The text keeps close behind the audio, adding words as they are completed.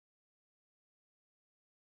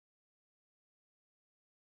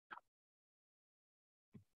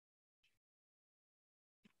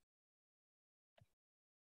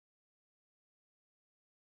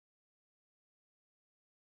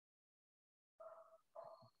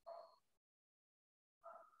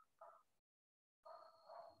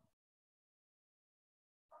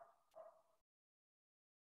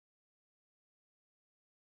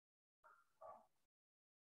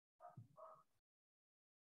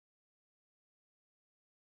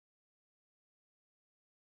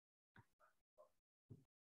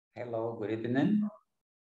Hello, good evening.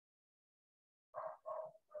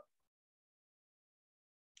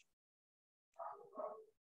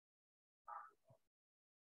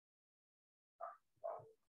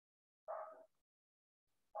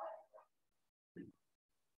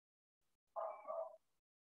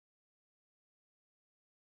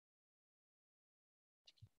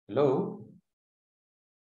 Hello.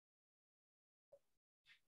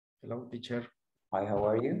 Hello, teacher. Hi, how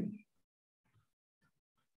are you?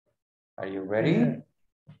 Are you ready?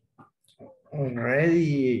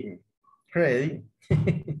 Ready. Ready.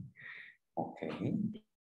 Okay.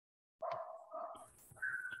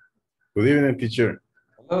 Good evening, teacher.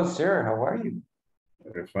 Hello, sir. How are you?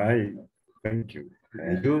 Very fine. Thank you.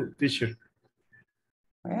 And you, teacher?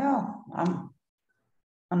 Well, I'm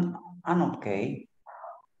okay.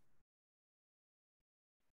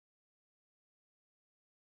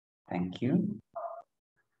 Thank you.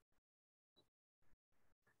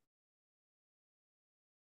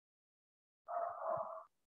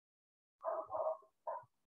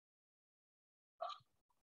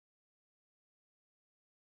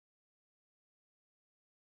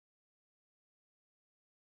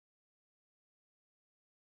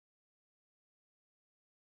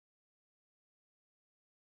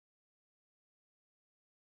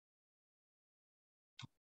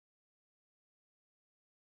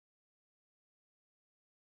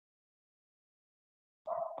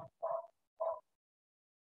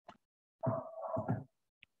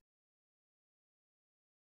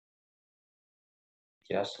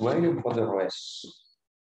 Just waiting for the rest.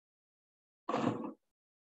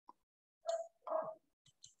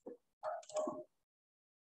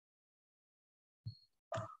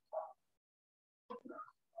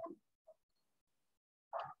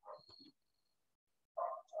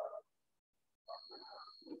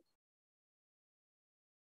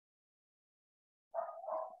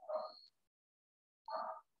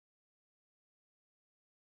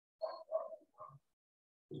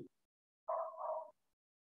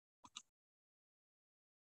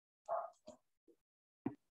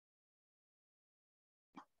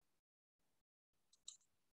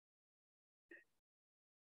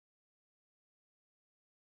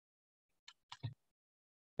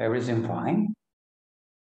 Everything fine?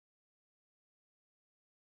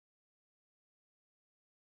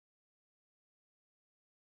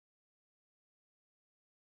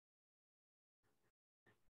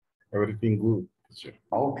 Everything good, teacher.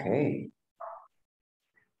 Okay.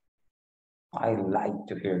 I like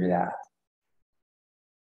to hear that.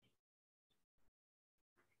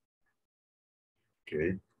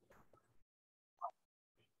 Okay.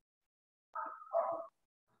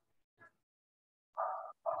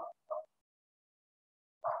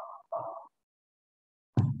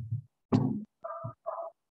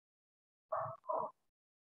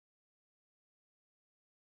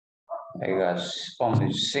 I got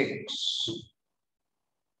only 6.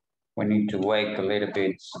 We need to wait a little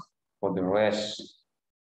bit for the rest.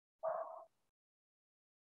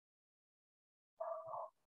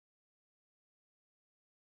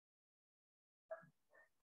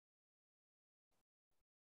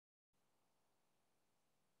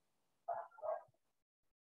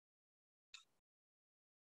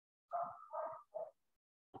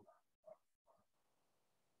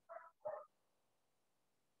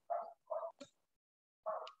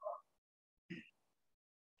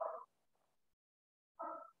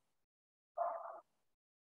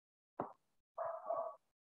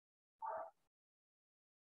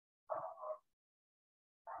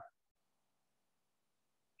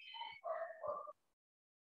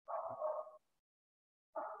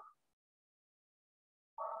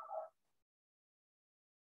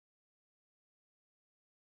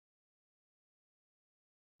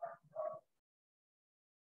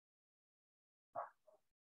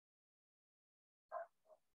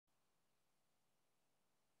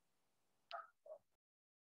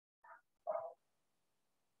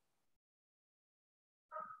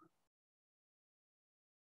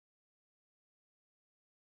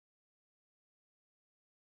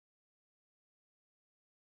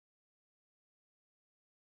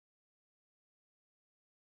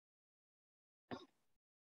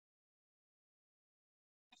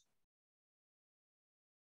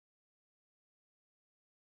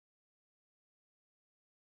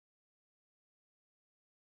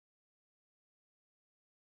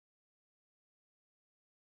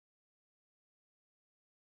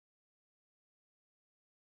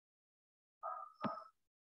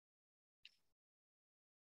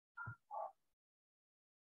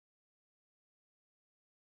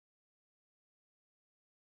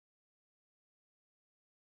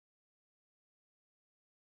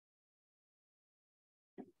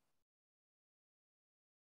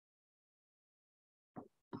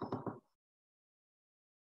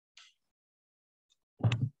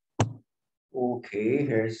 Okay,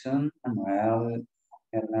 Harrison, Manuel,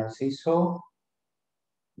 El Narciso,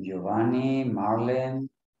 Giovanni, Marlene,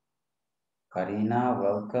 Karina,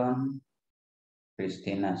 welcome.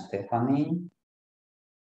 Christina, Stephanie,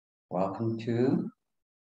 welcome to.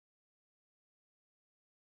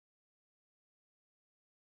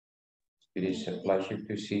 It is a pleasure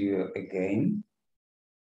to see you again.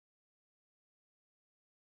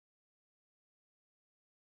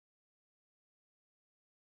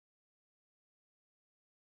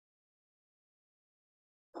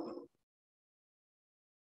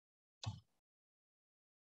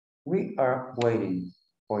 We are waiting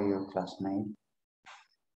for your classmate.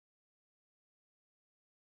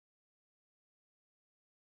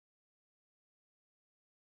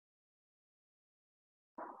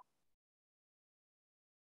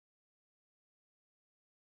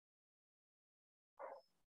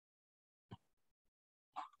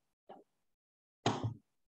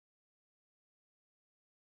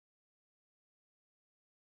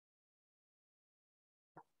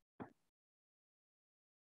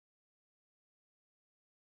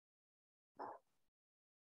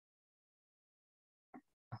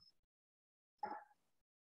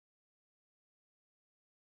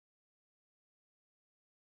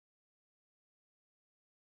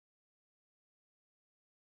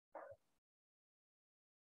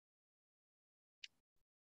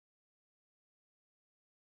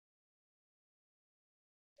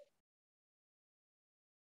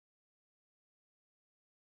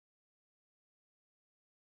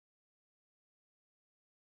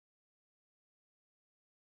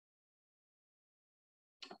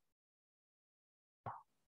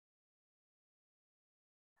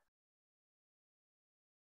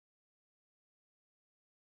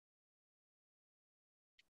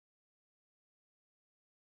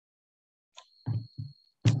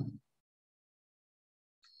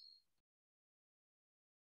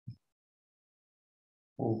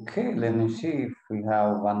 Okay, let me see if we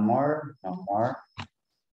have one more. No more.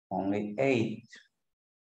 Only 8.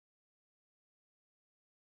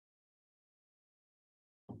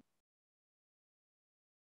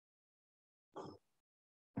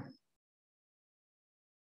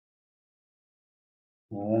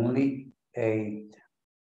 Only 8.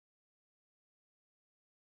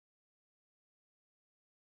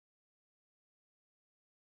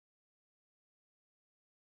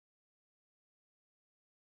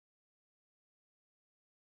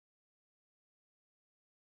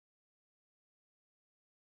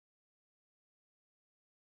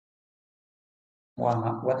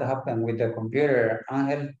 What happened with the computer,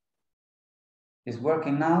 Angel? Is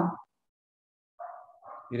working now?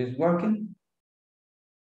 It is working?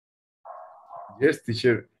 Yes,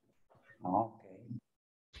 teacher. Okay.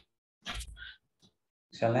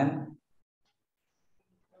 Excellent.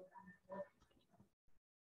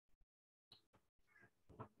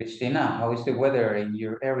 Christina, how is the weather in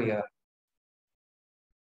your area?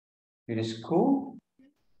 It is cool?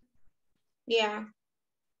 Yeah,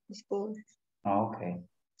 it's cool. Okay.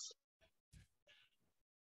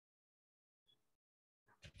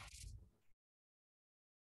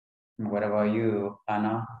 What about you,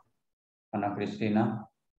 Ana? Ana Cristina?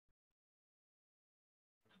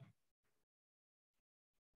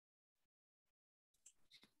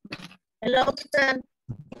 Hello, sir.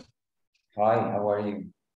 Hi, how are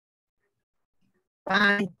you?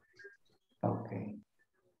 Fine. Okay.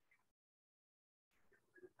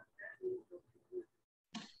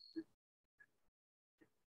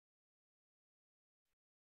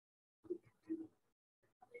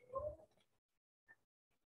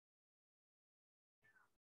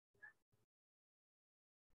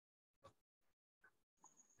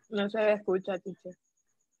 No se escucha, teacher.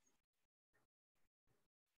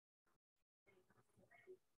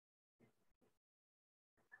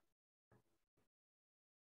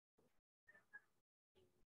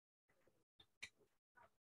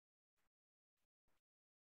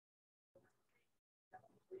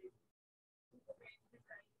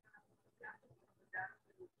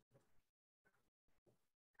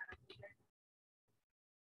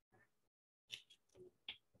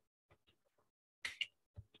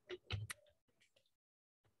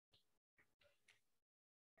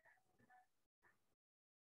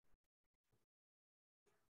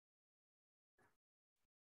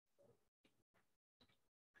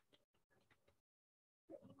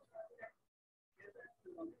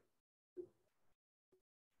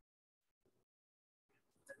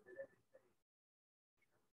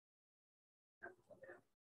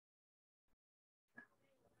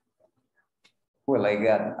 Well, I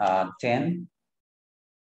got 10.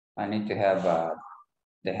 I need to have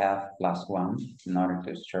the half plus 1 in order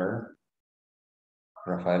to share.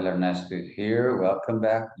 Rafael Ernesto is here. Welcome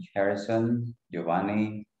back. Harrison,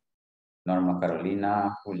 Giovanni, Norma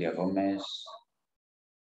Carolina, Julia Gomez,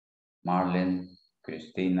 Marlene,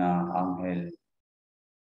 Cristina, Ángel,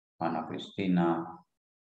 Ana Cristina,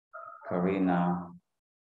 Karina.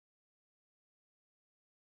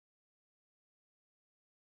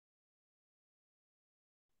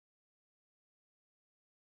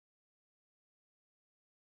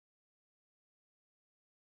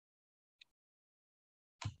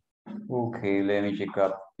 Okay, let me check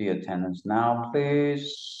up the attendance now,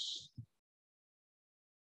 please.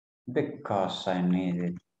 Because I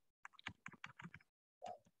needed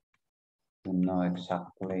to know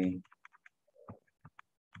exactly.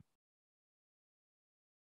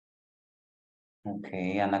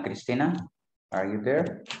 Okay, Ana Cristina, are you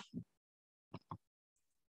there?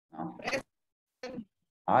 No.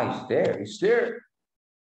 Ah, it's there, it's there.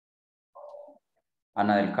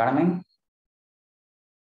 Ana del Carmen?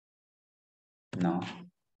 No.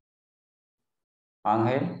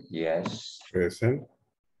 Ángel? Yes. Present.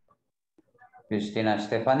 Cristina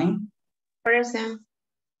Stephanie? Present.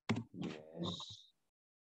 Yes.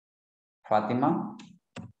 Fatima?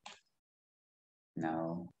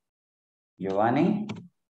 No. Giovanni?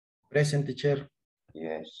 Present, teacher.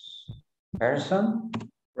 Yes. Person?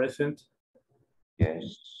 Present.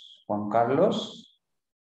 Yes. Juan Carlos?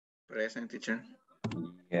 Present, teacher.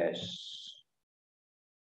 Yes.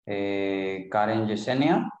 Karen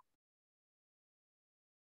Yesenia?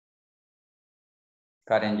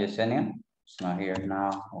 Karen Yesenia? It's not here now.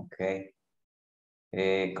 Okay.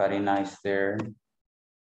 Karina is there.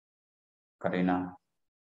 Karina.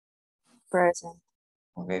 Present.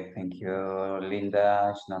 Okay, thank you.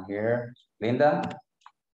 Linda is not here. Linda?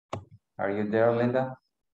 Are you there, Linda?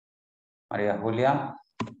 Maria Julia?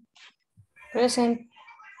 Present.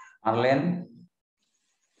 Marlene?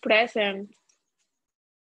 Present.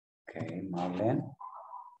 Okay, Marlene.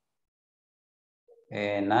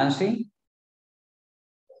 Nancy?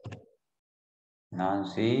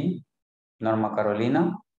 Nancy? Norma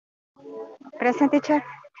Carolina? Present, teacher.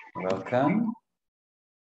 Welcome.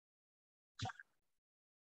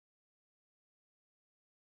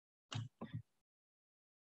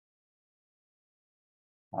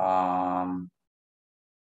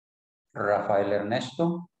 Rafael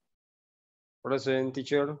Ernesto? Present,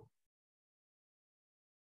 teacher.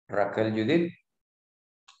 Raquel Judith?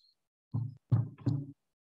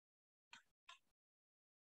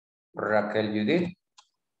 Raquel Judith?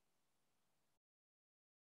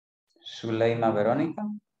 Suleima Verónica?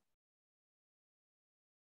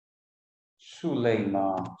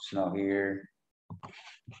 Suleima is not here.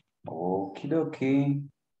 Okie dokie.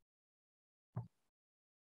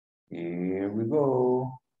 Here we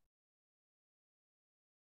go.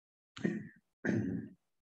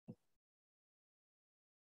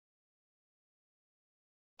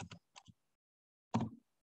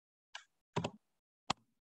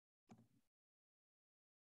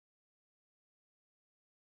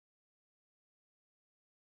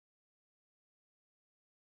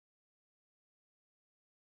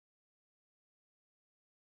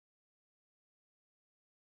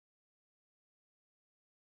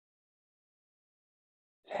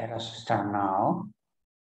 Let us start now.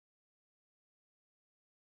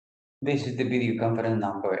 This is the video conference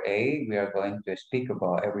number 8. We are going to speak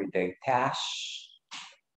about everyday tasks.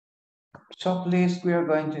 So please, we are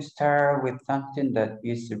going to start with something that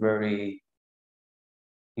is very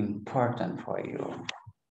important for you.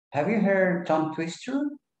 Have you heard tongue twister?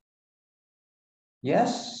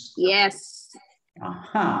 Yes? Yes.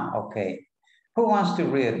 Okay. Who wants to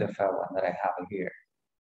read the first one that I have here?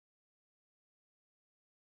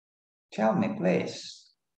 Tell me,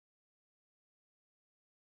 please.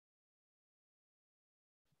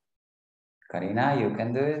 Karina, you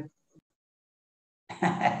can do it.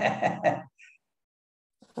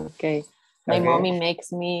 Okay. My Okay. mommy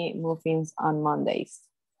makes me muffins on Mondays.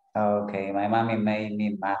 Okay, my mommy made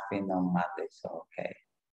me muffin on Mondays. Okay.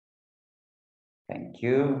 Thank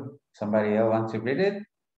you. Somebody else want to read it?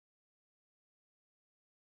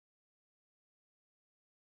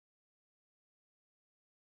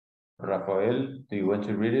 Rafael, do you want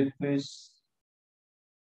to read it, please?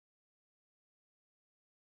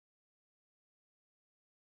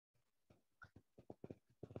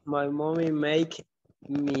 My mommy make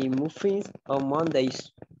me muffins on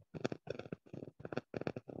Mondays.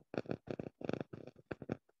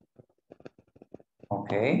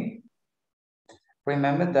 Okay.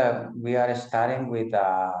 Remember that we are starting with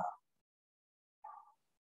the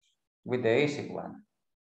basic one.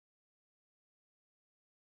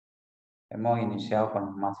 Hemos iniciado con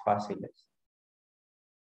los más fáciles.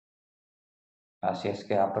 Así es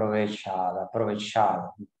que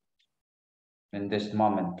aprovechar. In this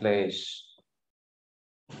moment, please.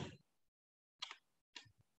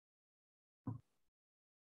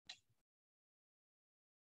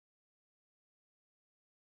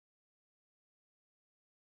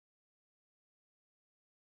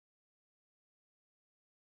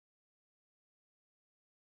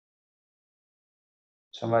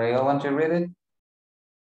 Somebody else want to read it?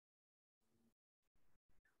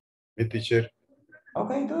 Me, teacher.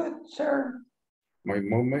 Okay, do it, sir. My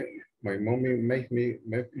mommy make me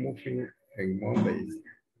make muffin on Mondays.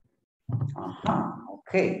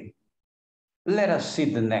 Okay. Let us see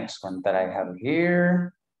the next one that I have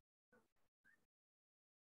here.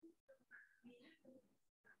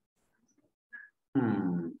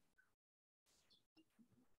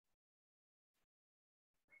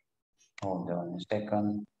 Hold on a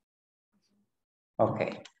second.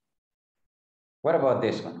 Okay. What about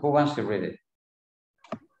this one? Who wants to read it?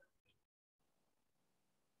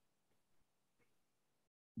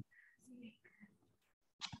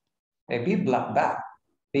 A big black bat,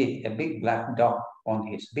 a big black dog on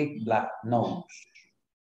his big black nose.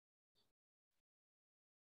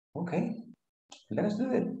 Okay, let's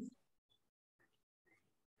do it.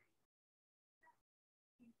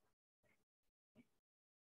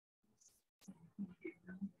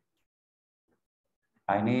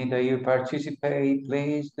 I need that you participate,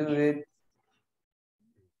 please do it.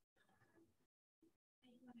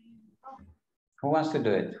 Who wants to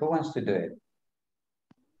do it? Who wants to do it?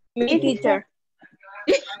 Me, teacher.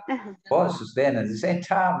 Both then at the same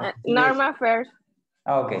time. Norma first.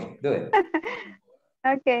 Okay, do it.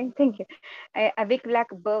 Okay, thank you. A big black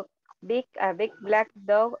black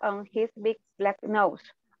dog on his big black nose.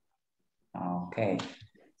 Okay.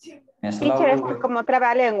 Teacher, esto es como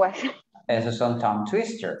trabalenguas. Esos son tongue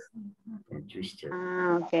twister.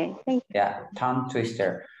 Okay, thank you. Yeah, tongue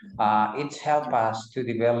twister. It helps us to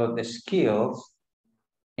develop the skills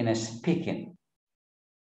in speaking.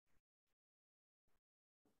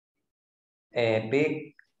 A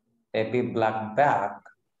big black bag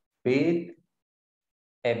with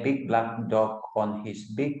a big black dog on his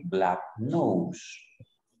big black nose.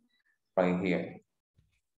 Right here.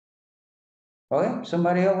 Okay,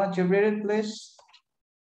 somebody else want to read it, please?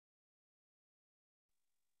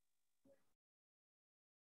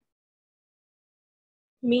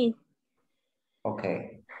 Me.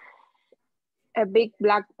 Okay. A big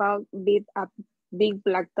black dog with a big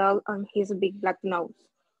black dog on his big black nose.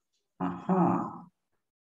 Ajá.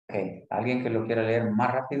 Ok, ¿alguien que lo quiera leer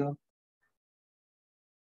más rápido?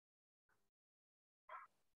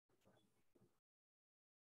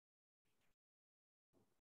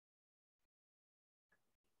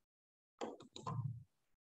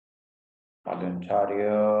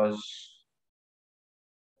 Voluntarios.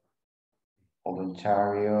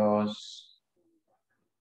 Voluntarios.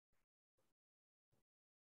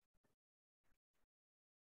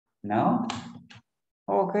 No?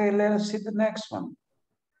 Okay, let us see the next one.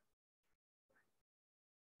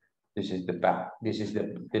 This is the back. This is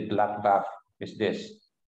the black bag. Is this?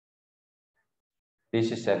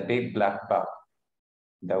 This is a big black bag.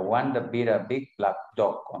 The one that beat a big black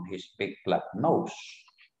dog on his big black nose.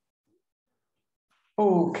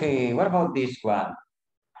 Okay, what about this one?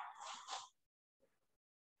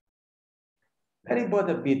 Betty bought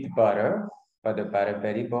a bit butter, but the butter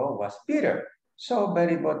Betty bought was bitter. So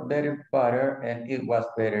Betty bought better butter, and it was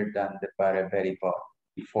better than the butter Betty bought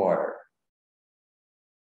before.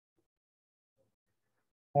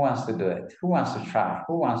 Who wants to do it? Who wants to try?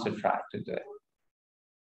 Who wants to try to do it?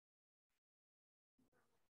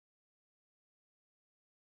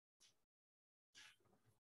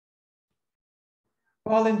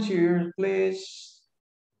 Volunteers, please.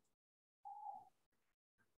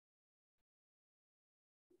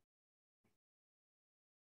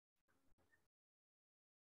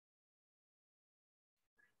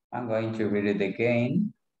 I'm going to read it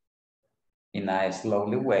again in a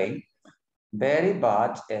slowly way. Betty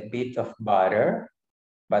bought a bit of butter,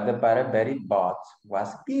 but the butter Betty bought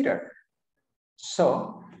was bitter.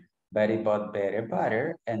 So Betty bought better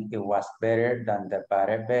butter, and it was better than the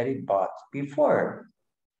butter Betty bought before.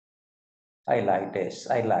 I like this.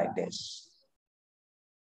 I like this.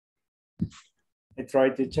 I try,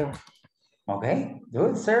 teacher. Okay,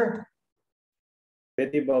 good, sir.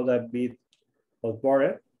 Betty bought a bit of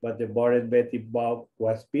butter, but the butter Betty bought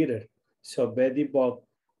was bitter. So Betty bought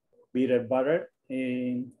bitter butter,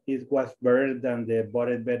 and it was better than the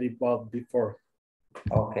butter Betty bought before.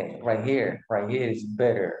 Okay, right here is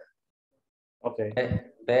better. Okay.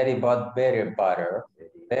 Betty bought better butter,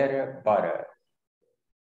 better butter.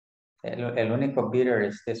 El único bitter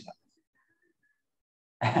is this one.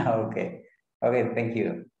 Okay. Okay, thank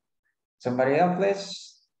you. Somebody else,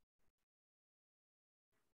 please.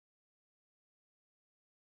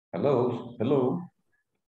 Hello, hello.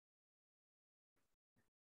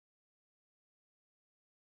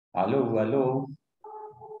 Hello, hello.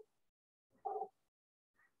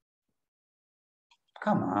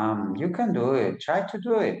 Come on, you can do it. Try to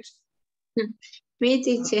do it. Me,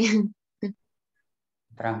 teacher.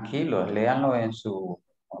 Tranquilos, léanlo en su...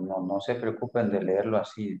 No se preocupen de leerlo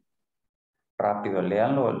así rápido.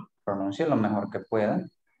 Léanlo, pronuncien lo mejor que puedan.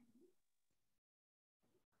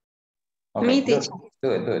 Okay, Me, do it, teacher.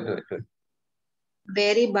 do it, do it, do it, do it.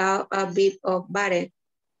 Very bow a bit of butter,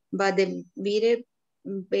 but the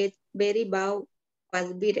very bow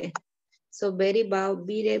was bitter. So very bow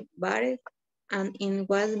bitter butter, and it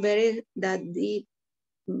was better that the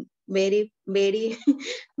very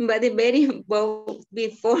but the very bow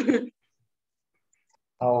before.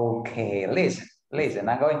 Okay, listen,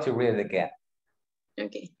 I'm going to read it again.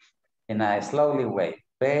 Okay. In a slowly way.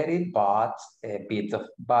 Betty bought a bit of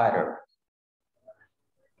butter.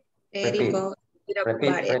 Very bow bit of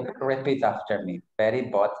butter. Repeat after me. Betty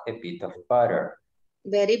bought a bit of butter.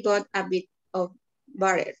 Very bought a bit of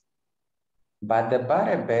butter. But the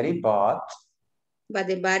butter Betty bought But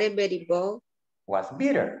the butter very bow was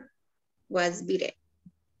bitter. was bitter.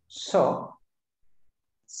 So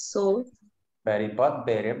Betty bought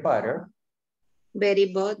better butter.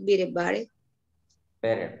 Very bought bitter butter.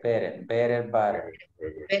 Better butter. Better butter.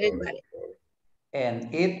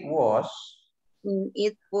 And it was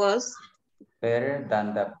better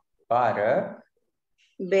than the butter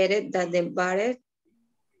better than the butter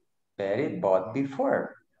Betty bought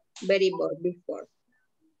before. very bought before.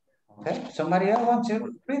 Okay, somebody else want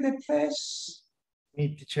to read it, please?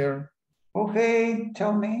 Me, teacher. Okay,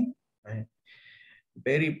 tell me.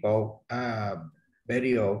 Very bow,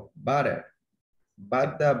 very of butter,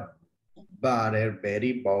 but the butter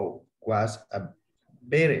very bow was a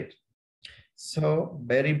better. So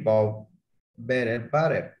very bow, better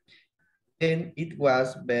butter, and it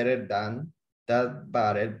was better than that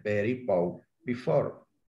butter very bow before.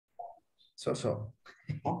 So.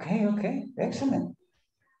 Okay, excellent.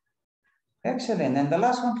 Excellent, and the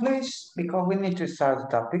last one, please, because we need to start the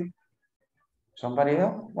topic. Somebody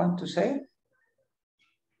else want to say?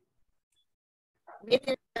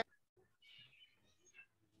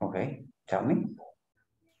 Okay, tell me.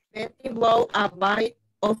 Betty bought a bite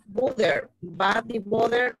of butter, but the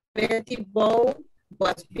butter Betty bought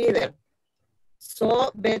was bitter.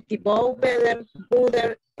 So Betty bought better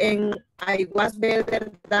butter, and I was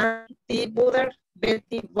better than the butter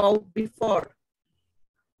Betty bought before.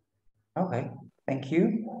 Okay, thank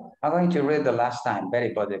you. I'm going to read the last time.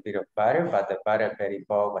 Betty bought a bit of butter, but the butter Betty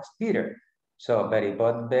bought was bitter. So Betty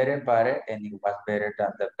bought better butter, and it was better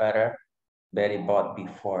than the butter Betty bought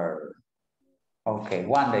before. Okay,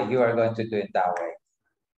 one day you are going to do it that way.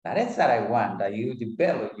 Now that's what I want, that you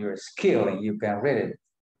develop your skill and you can read it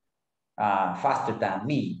faster than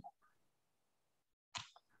me.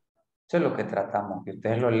 Eso es lo que tratamos, que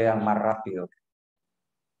ustedes lo lean más rápido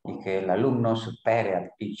y que el alumno supere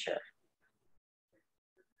al teacher.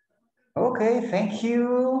 Okay, thank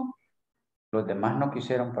you. Los demás no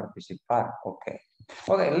quisieron participar. Okay.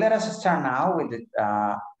 Okay, let us start now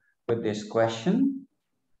with this question.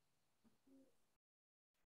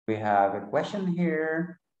 We have a question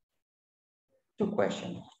here. Two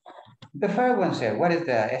questions. The first one says, what is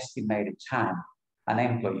the estimated time an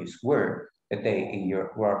employee's work a day in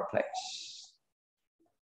your workplace?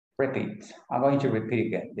 Repeat. I'm going to repeat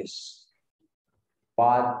again this.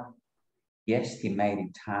 What the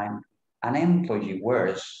estimated time an employee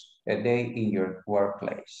works a day in your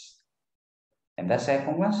workplace? And the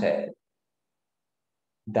second one said,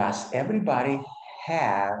 does everybody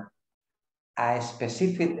have a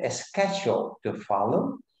specific schedule to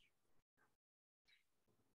follow?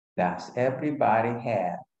 Does everybody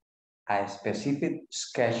have a specific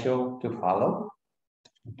schedule to follow?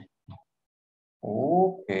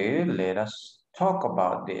 Okay, let us talk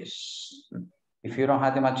about this. If you don't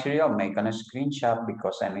have the material, make a screenshot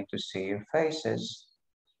because I need to see your faces.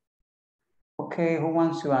 Okay, who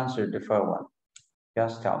wants to answer the first one?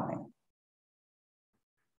 Just tell me.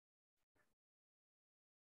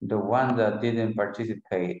 The one that didn't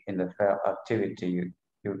participate in the activity,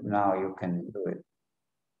 now you can do it.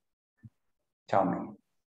 Tell me.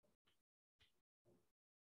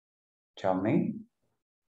 Tell me.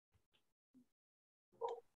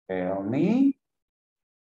 Tell me.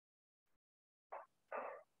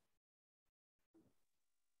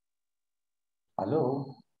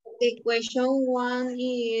 Hello. The question one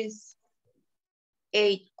is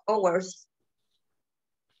 8 hours.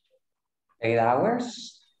 8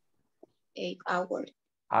 hours? 8 hours.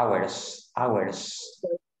 Hours.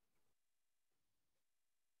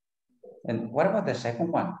 And what about the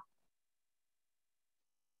second one?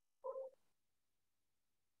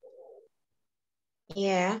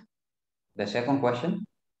 Yeah. The second question?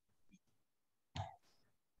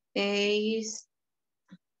 Is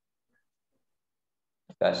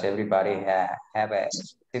Does everybody have a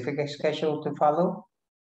specific schedule to follow?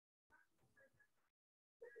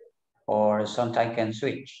 Or sometimes can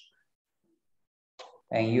switch?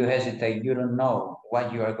 And you hesitate, you don't know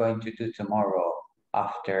what you are going to do tomorrow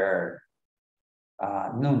after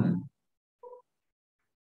noon.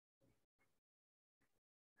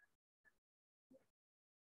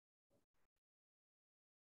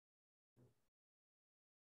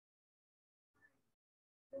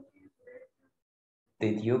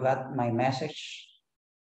 Did you get my message?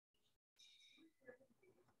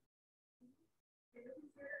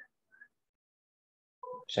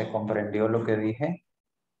 ¿Se comprendió lo que dije?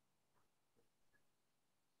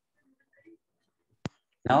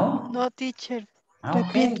 No? No, teacher. Okay.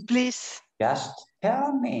 Repeat, please. Just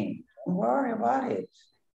tell me. Don't worry about it.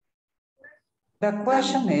 The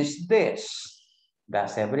question is this.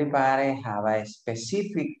 Does everybody have a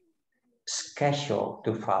specific schedule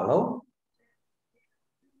to follow?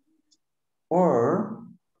 Or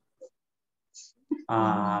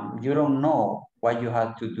you don't know what you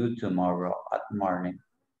have to do tomorrow at morning?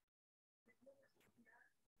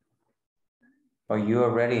 Or you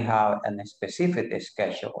already have a specific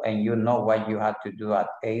schedule and you know what you have to do at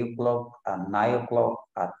 8 o'clock, at 9 o'clock,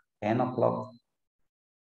 at 10 o'clock?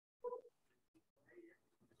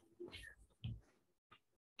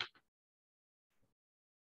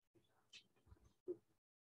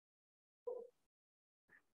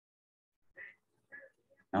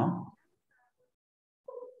 No?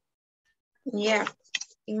 yeah.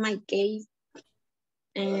 In my case,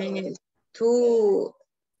 two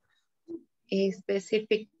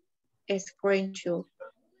specific schedule.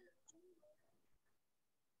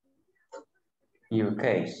 Your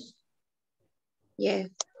case? Yes.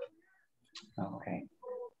 Okay.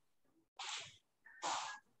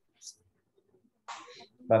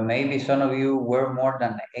 But maybe some of you work more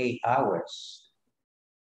than 8 hours.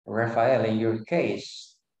 Rafael, in your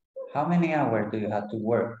case, how many hours do you have to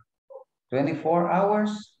work? 24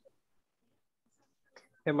 hours?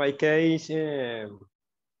 In my case,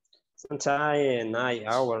 sometimes 9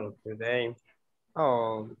 hours per day.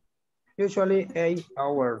 Oh, usually 8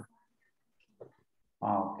 hours.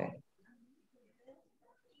 Okay.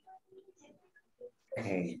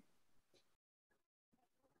 Okay.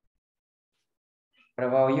 What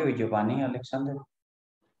about you, Giovanni, Alexander?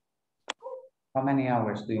 How many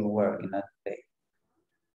hours do you work in a day?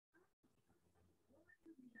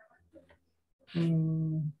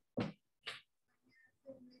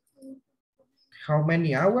 How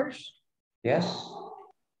many hours? Yes.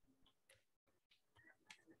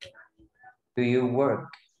 Do you work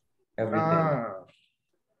every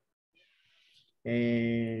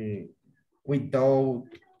day? Without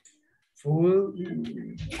full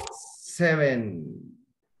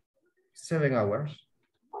 7 hours,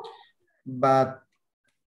 but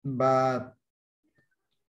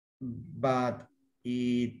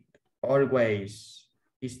it always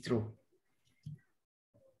is true.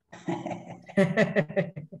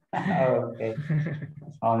 Okay.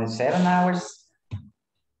 Only 7 hours?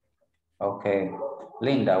 Okay.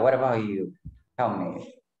 Linda, what about you? Tell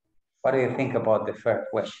me. What do you think about the first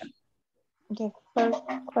question? The first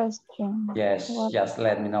question. Yes, just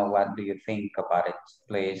let me know what do you think about it,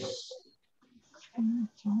 please.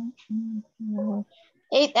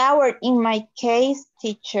 8 hours in my case,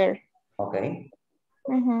 teacher. Okay.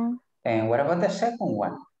 And what about the second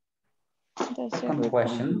one? The second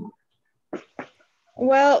question.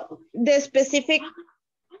 Well, the specific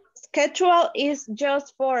schedule is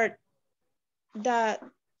just for the,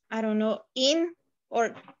 I don't know, in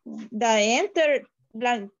or the enter,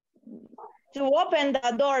 like, to open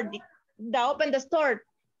the door, open the store.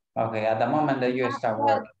 Okay, at the moment that you start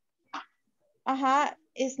working.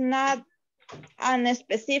 It's not a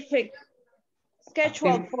specific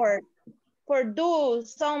schedule for do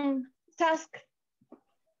some task.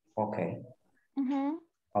 Okay.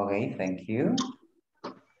 Okay, thank you.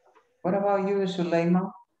 What about you,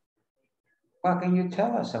 Suleima? What can you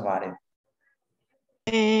tell us about it?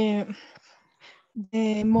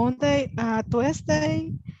 The Monday,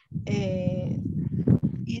 Tuesday,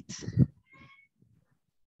 it's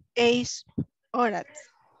 8 hours.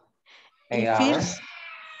 8 hours.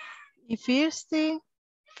 Y Thursday,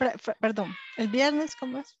 perdón, el viernes,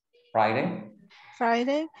 ¿cómo es? Friday.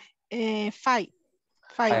 Friday, 5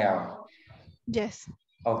 hours. Yes.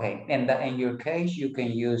 Okay, and in your case, you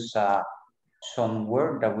can use some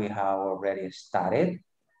word that we have already studied.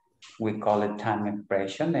 We call it time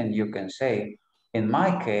expression, and you can say, in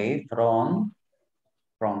my case, from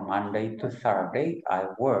Monday to Thursday, I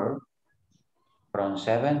work from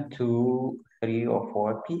 7 to 3 or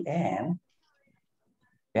 4 p.m.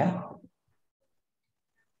 Yeah.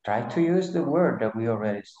 Try to use the word that we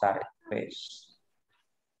already studied, please.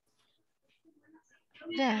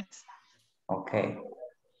 Yes. Okay.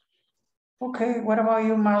 Okay, what about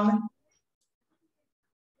you, Marlon?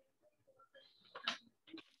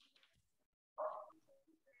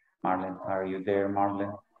 Marlon, are you there,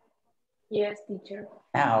 Marlon? Yes, teacher.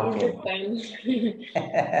 Ah, okay. It depends.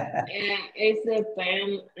 It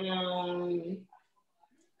depends.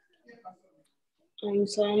 On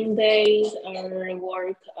some days I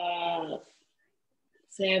work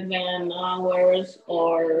 7 hours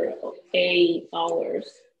or 8 hours.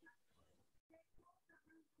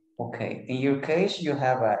 Okay, in your case, you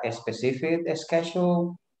have a specific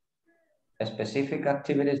schedule, a specific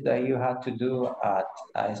activities that you have to do at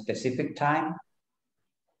a specific time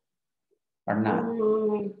or not?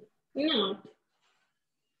 No.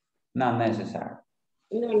 Not necessary.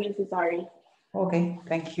 Not necessary. Okay,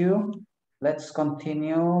 thank you. Let's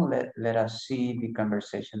continue. Let us see the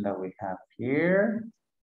conversation that we have here.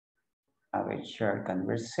 Have a short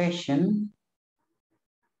conversation.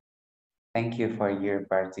 Thank you for your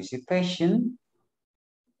participation.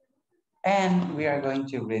 And we are going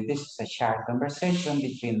to read, this is a short conversation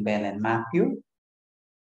between Ben and Matthew.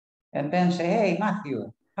 And Ben say, hey, Matthew,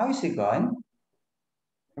 how is it going?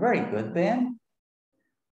 Very good, Ben.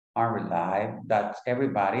 I'm relieved that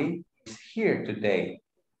everybody is here today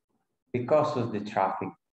because of the traffic,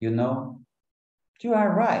 you know? You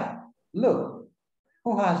are right. Look,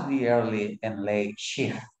 who has the early and late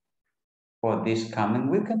shift for this coming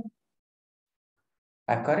weekend?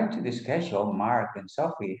 According to the schedule, Mark and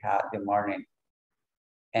Sophie had the morning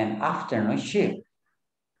and afternoon shift,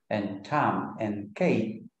 and Tom and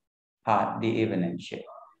Kate had the evening shift.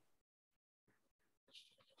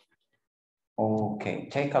 Okay,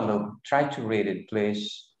 take a look. Try to read it,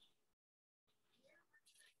 please.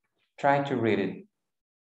 Try to read it.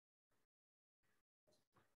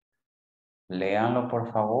 Léanlo, por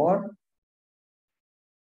favor.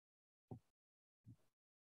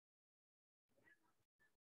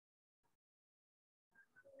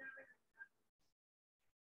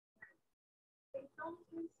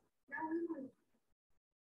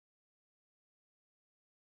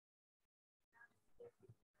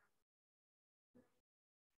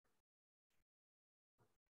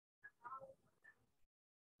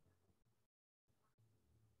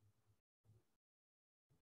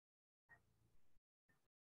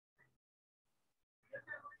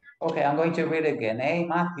 Okay, I'm going to read again. Hey,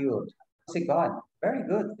 Matthew, how's it going? Very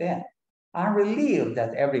good, then. I'm relieved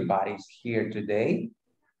that everybody's here today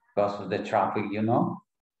because of the traffic, you know.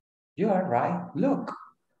 You are right. Look,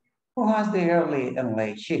 who has the early and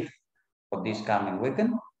late shift for this coming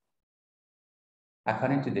weekend?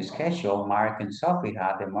 According to the schedule, Mark and Sophie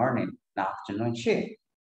had the morning and afternoon shift,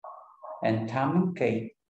 and Tom and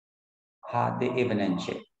Kate had the evening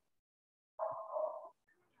shift.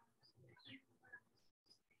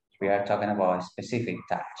 We are talking about a specific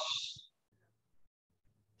task.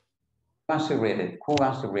 Who wants to read it? Who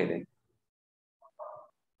wants to read it?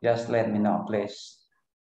 Just let me know, please.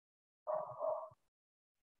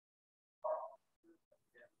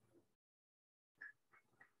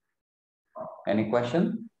 Any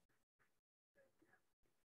question?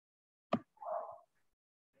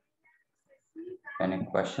 Any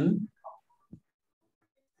question?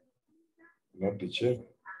 No, teacher.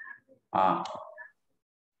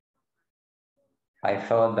 I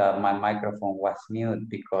thought that my microphone was mute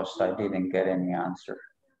because I didn't get any answer.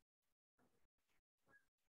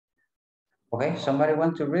 Okay, somebody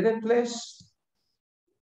want to read it, please?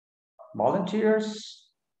 Volunteers?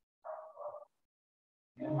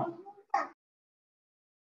 Who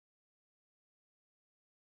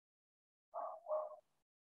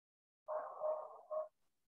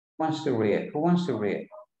wants to read? Who wants to read?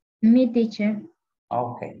 Me, teacher.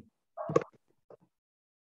 Okay.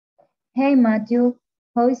 Hey, Matthew,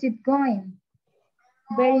 how is it going?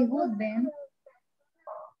 Very good, Ben.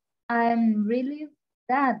 I'm really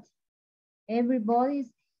that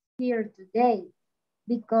everybody's here today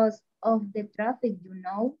because of the traffic, you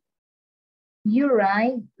know. You're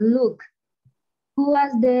right. Look, who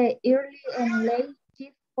has the early and late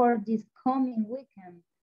shift for this coming weekend?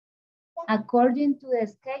 According to the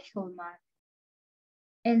schedule, Mark.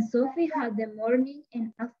 And Sophie had the morning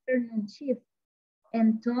and afternoon shift.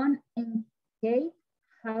 And Tom and Kate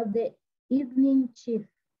had the evening shift.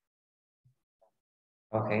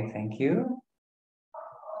 Okay, thank you.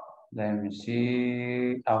 Let me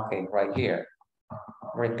see. Okay, right here.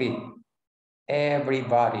 Repeat.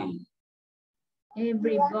 Everybody.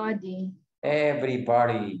 Everybody.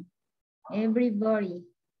 Everybody. Everybody.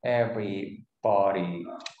 Everybody.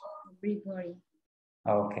 Everybody.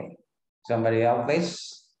 Okay. Somebody else,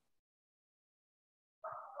 please.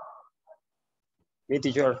 Me,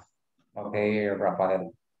 teacher. Okay,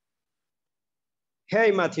 Rafael.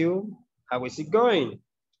 Hey, Matthew. How is it going?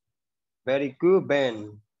 Very good,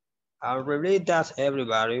 Ben. I'm relieved that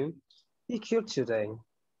everybody is here today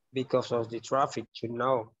because of the traffic, you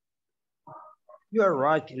know. You are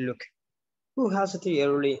right, look. Who has the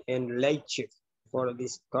early and late shift for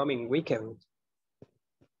this coming weekend?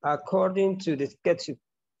 According to the schedule,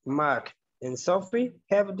 Mark and Sophie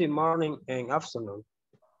have the morning and afternoon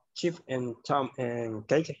shift, and Tom and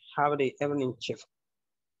Kate have the evening shift.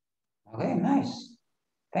 Okay, nice.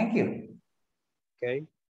 Thank you. Okay.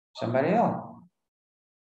 Somebody else.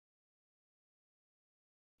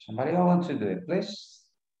 Somebody else wants to do it, please.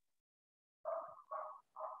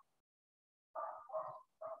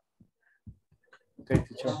 Okay,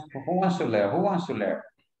 teacher. Who wants to learn? Who wants to learn?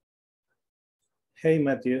 Hey,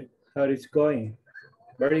 Matthew, how is it going?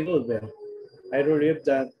 Very good, Ben. I relieve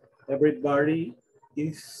that everybody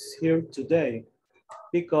is here today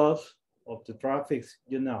because of the traffic,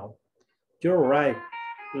 you know. You're right.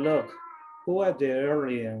 Look, who are the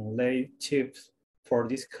early and late shifts for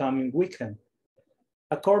this coming weekend?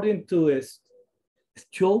 According to a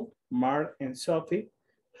schedule, Mark and Sophie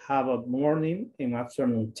have a morning and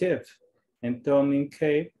afternoon shift, and Tom and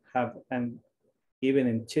Kate have an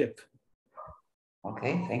evening shift.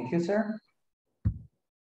 Okay, thank you, sir.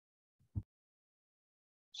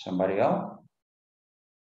 Somebody else?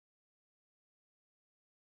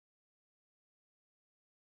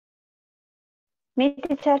 Me,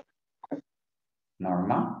 teacher.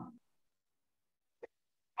 Norma?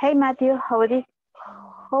 Hey, Matthew, how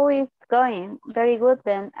is going? Very good,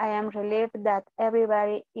 Ben. I am relieved that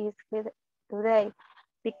everybody is here today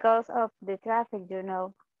because of the traffic, you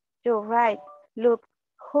know. You're right. Look,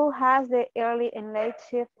 who has the early and late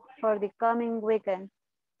shift for the coming weekend?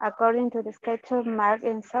 According to the schedule, Mark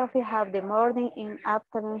and Sophie have the morning and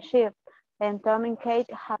afternoon shift, and Tom and Kate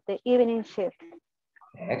have the evening shift.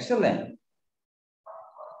 Excellent.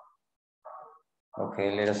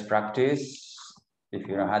 Okay, let us practice. If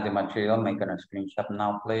you don't have the material, make a screenshot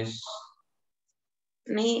now, please.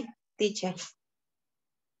 Me, teacher.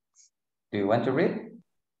 Do you want to read?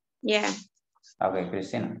 Yeah. Okay,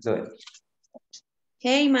 Christina, do it.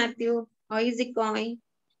 Hey, Matthew, how is it going?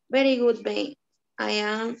 Very good, Ben. I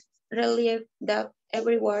am relieved that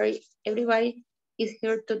everybody is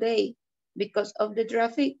here today because of the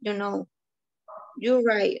traffic, you know. You're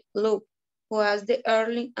right. Look, who has the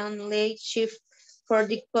early and late shift for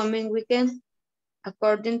the coming weekend?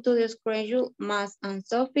 According to the schedule, Matt and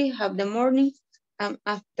Sophie have the morning and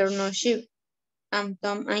afternoon shift, and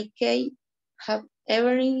Tom and Kate have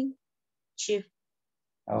evening shift.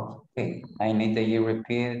 Okay, I need that you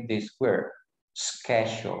repeat this word.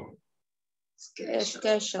 Schedule.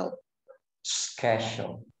 Schedule.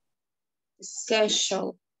 Schedule.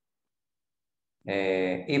 Schedule.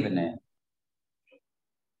 Evening.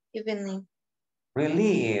 Evening.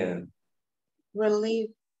 Relieve. Relieve.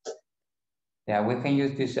 Yeah, we can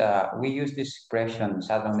use this, we use this expression,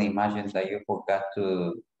 suddenly imagine that you forgot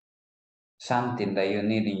to, something that you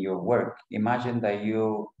need in your work. Imagine that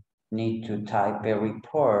you need to type a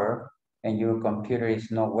report and your computer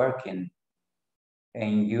is not working.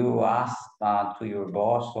 And you ask to your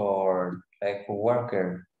boss or a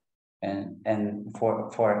coworker and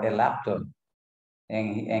for a laptop.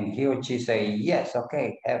 And he or she say, yes,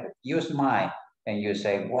 okay, use mine. And you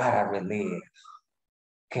say, what a relief.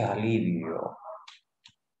 Que alivio.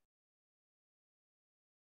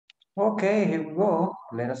 Okay, here we go.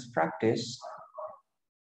 Let us practice.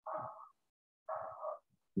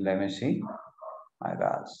 Let me see. I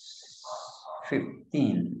got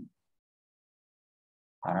 15.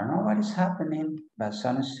 I don't know what is happening, but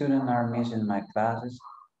some students are missing my classes.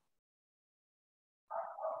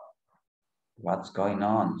 What's going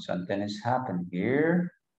on? Something is happening here.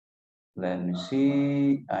 Let me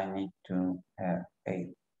see. I need to have 8.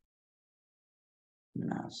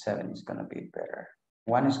 No, 7 is going to be better.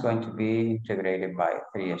 1 is going to be integrated by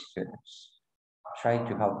 3 students. Try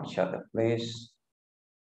to help each other, please.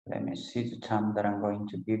 Let me see the time that I'm going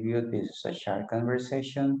to give you. This is a short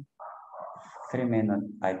conversation. 3 minutes,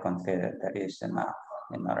 I consider that is enough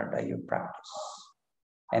in order that you practice.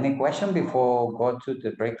 Any question before go to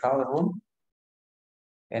the breakout room?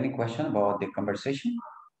 Any question about the conversation?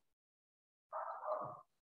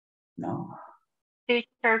 No?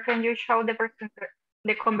 Teacher, can you show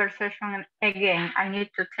the conversation again? I need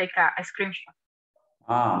to take a screenshot.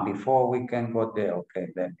 Before we can go there, okay,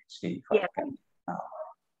 let me see if Yeah. I can.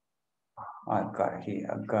 I got it here,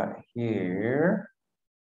 I got it here.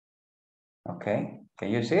 Okay, can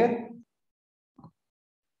you see it?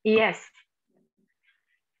 Yes.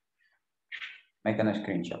 Make a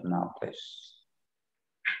screenshot now, please.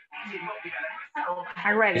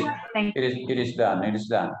 I'm ready. Thank you. It is done, it is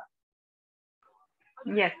done.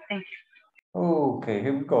 Yes, thank you. Okay,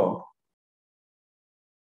 here we go.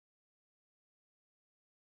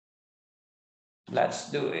 Let's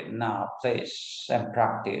do it now, please, and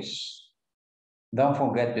practice. Don't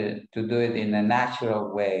forget to do it in a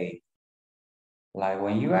natural way. Like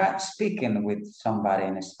when you are speaking with somebody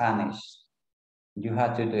in Spanish, you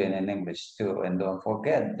have to do it in English too. And don't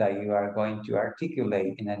forget that you are going to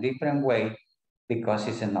articulate in a different way because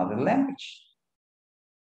it's another language.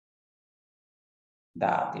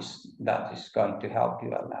 That is going to help you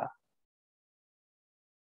a lot.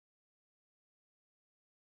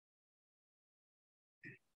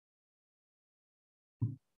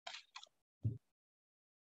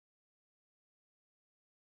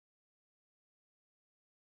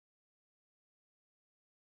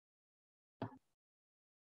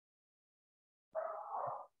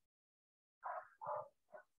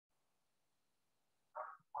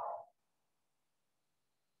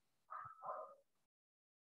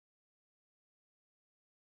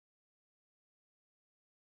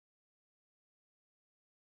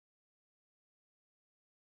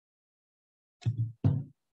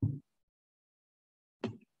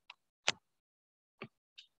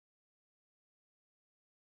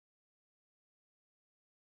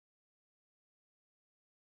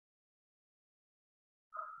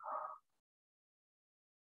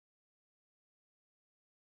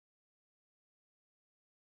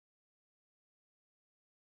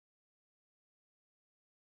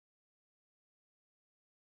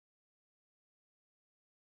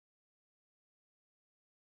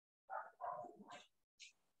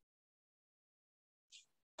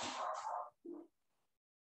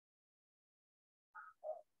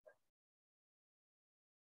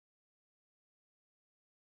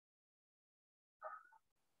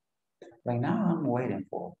 Right now, I'm waiting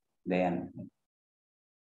for them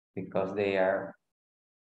because they are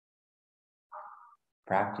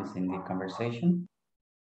practicing the conversation.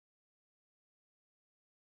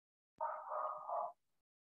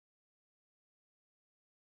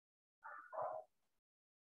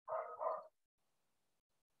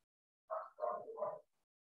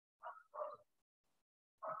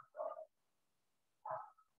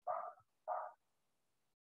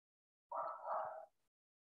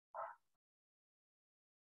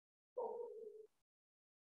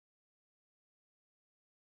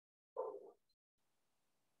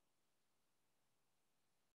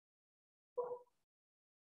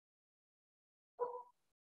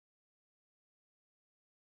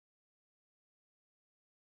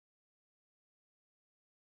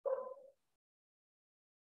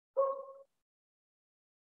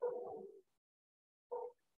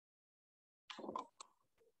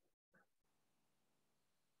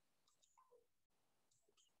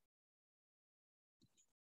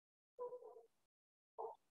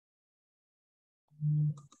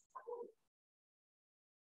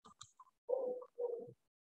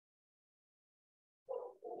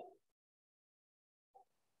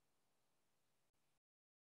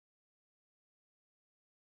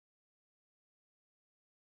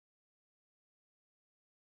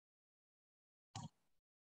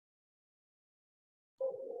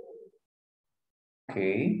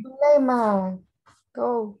 Okay. Layman,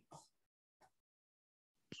 go.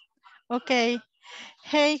 Okay.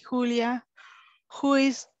 Hey, Julia. Who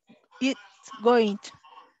is it going?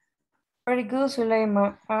 Very good,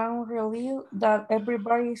 Suleiman. I'm relieved that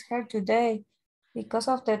everybody is here today because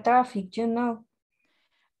of the traffic, you know.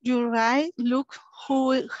 You're right. Look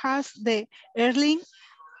who has the early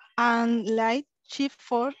and late shift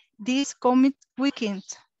for this coming weekend.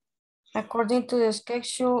 According to the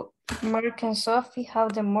schedule, Mark and Sophie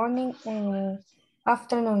have the morning and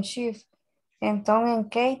afternoon shift, and Tom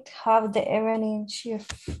and Kate have the evening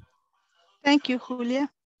shift. Thank you, Julia.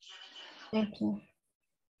 Thank you.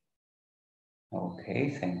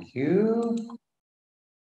 Okay, thank you.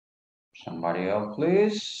 Somebody else,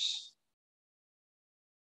 please.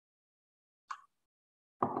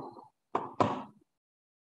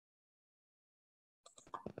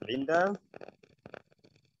 Linda.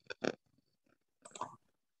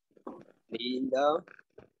 Linda.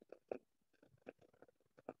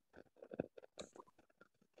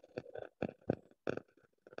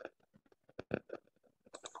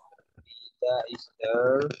 Linda is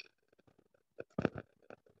there.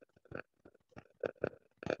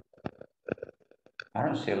 I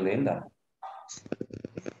don't see Linda.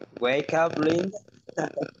 Wake up, Linda.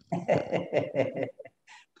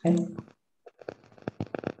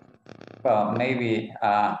 Well, maybe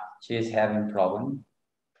she's having problem.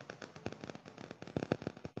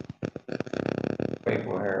 Wait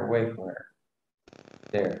for her, wait for her.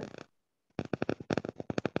 There.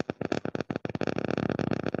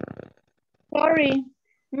 Sorry,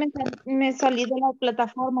 me salí de la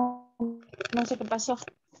plataforma, no sé qué pasó.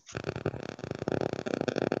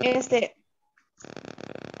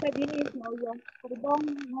 Perdón,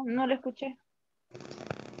 no lo escuché.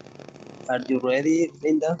 Are you ready,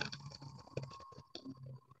 Linda?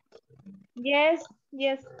 Yes,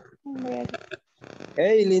 I'm ready.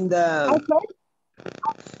 Hey, Linda. Okay.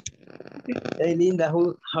 Hey, Linda,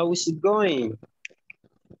 how is it going?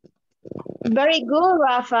 Very good,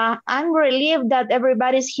 Rafa. I'm relieved that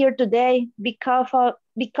everybody's here today because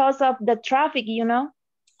of the traffic, you know.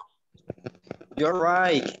 You're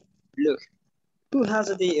right. Look, who has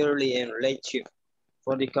the early and late shift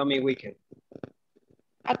for the coming weekend?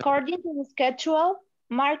 According to the schedule,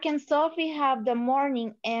 Mark and Sophie have the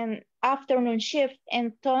morning and afternoon shift,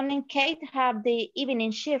 and Tony and Kate have the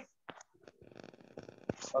evening shift.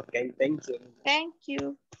 Okay, thank you. Thank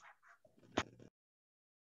you.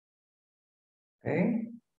 Okay.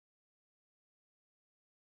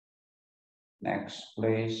 Next,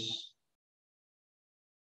 please.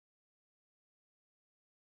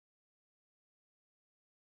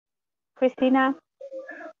 Christina.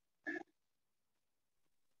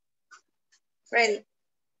 Ready.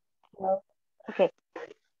 Okay.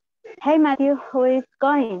 Hey, Matthew, how is it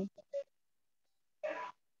going?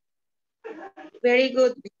 Very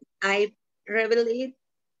good. I revealed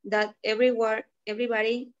that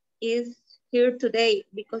everybody is here today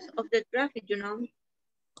because of the traffic, you know.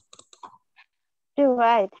 You're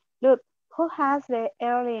right. Look, who has the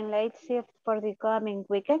early and late shift for the coming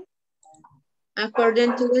weekend?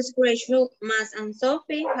 According to the schedule, Mas and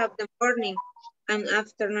Sophie have the morning and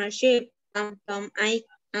afternoon shift, and Tom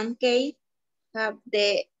and Kate have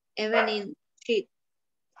the evening shift.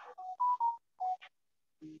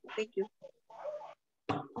 Thank you.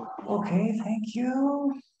 Okay, thank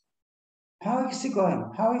you. How is it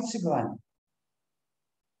going? How is it going?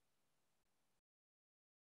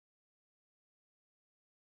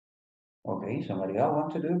 Okay, somebody else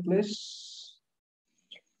want to do it, please?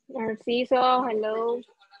 Narciso, hello.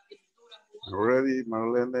 Ready,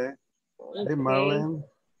 Marlene? Okay. Hey, Marlene.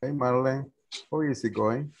 Hey, Marlene. How is it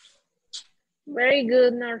going? Very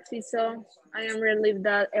good, Narciso. I am relieved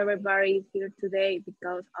that everybody is here today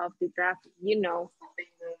because of the traffic, you know.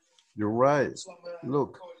 You're right.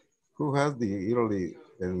 Look, who has the early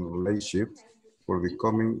and late shift for the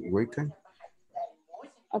coming weekend?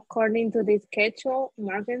 According to the schedule,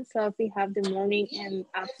 Mark and Sophie have the morning and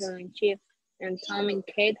afternoon shift, and Tom and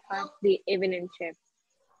Kate have the evening shift.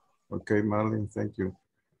 Okay, Marlene, thank you.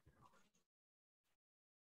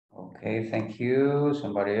 Okay, thank you.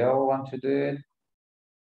 Somebody else want to do it?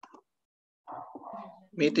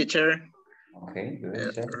 Me, teacher. Okay,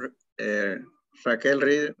 good. Raquel,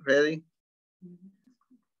 ready?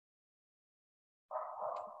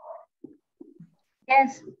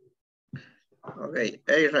 Yes. Okay.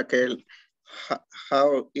 Hey, Raquel,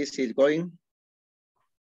 how is it going?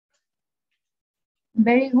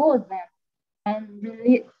 Very good, man.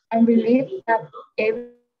 I'm relieved that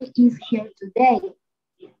everybody is here today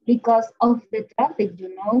because of the traffic,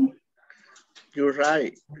 you know. You're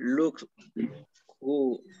right. Look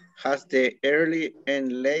who has the early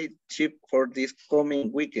and late shift for this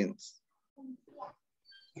coming weekends.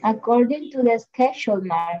 According to the schedule,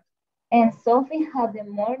 Mark and Sophie have the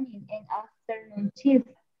morning and afternoon shift,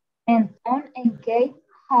 and Tom and Kate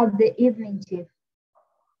have the evening shift.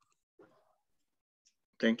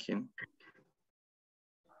 Thank you.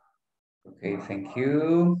 Okay, thank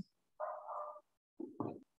you.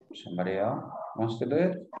 Somebody else wants to do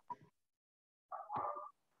it?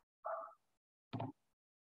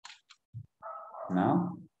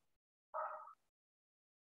 No?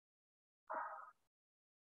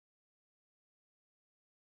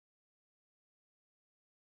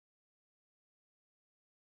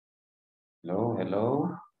 Hello,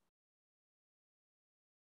 hello.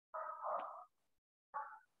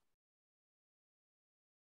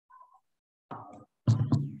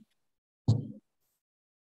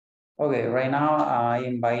 Okay, right now I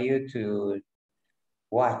invite you to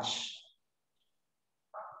watch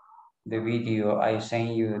the video. I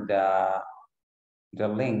send you the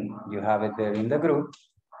link. You have it there in the group,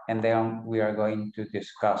 and then we are going to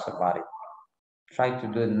discuss about it. Try to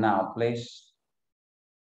do it now, please.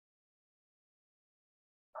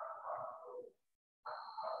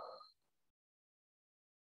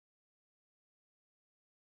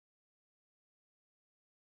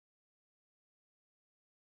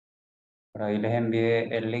 Por ahí les envié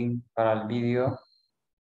el link para el vídeo.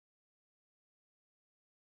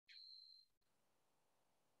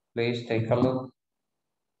 Please take a look.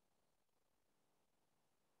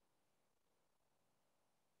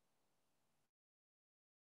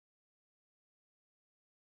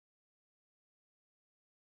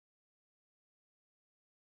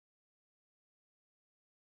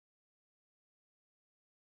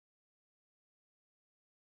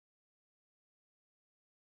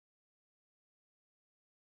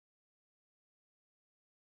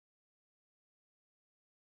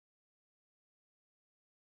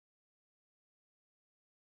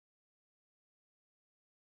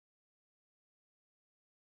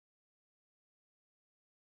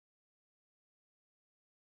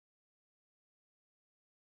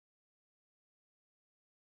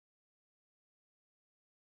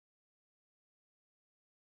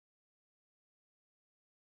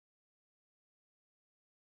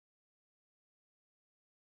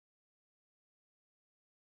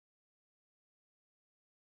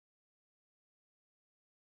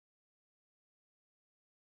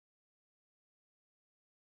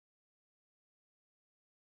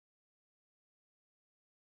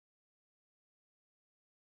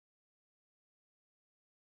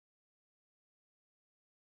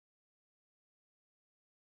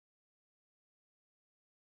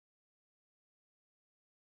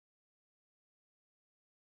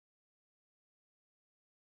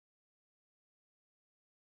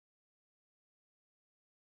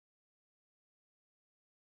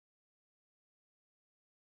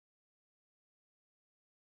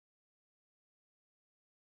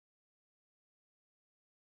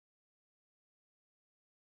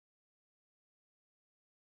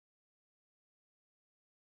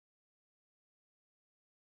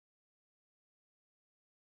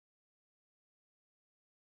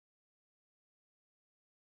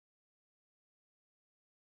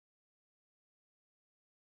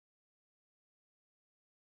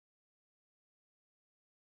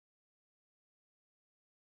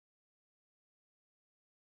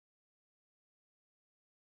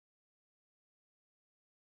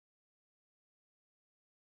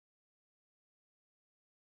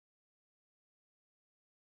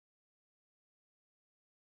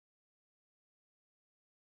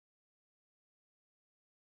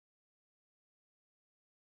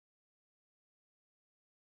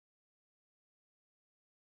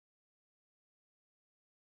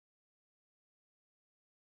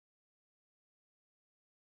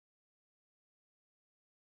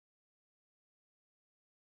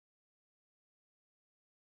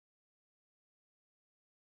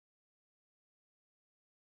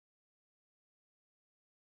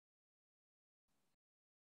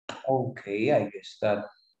 Okay, I guess that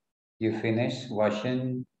you finished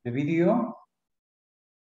watching the video.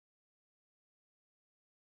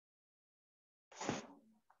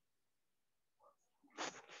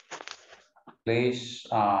 Please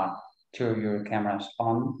turn your cameras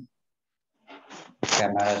on.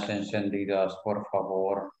 Cámaras encendidas, por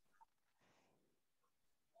favor.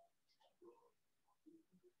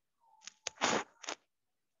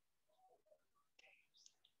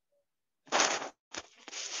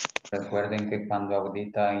 Recuerden que cuando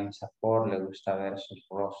audita INSAFORP le gusta ver sus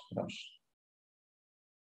rostros.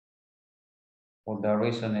 For the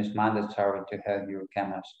reason it's mandatory to have your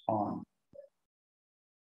cameras on.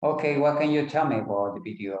 Okay, what can you tell me about the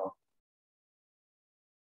video?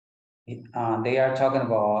 They are talking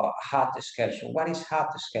about hot schedule. What is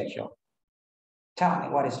hot schedule? Tell me,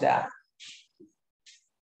 what is that?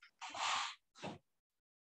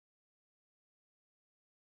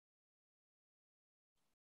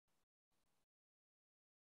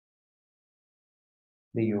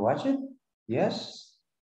 Do you watch it? Yes?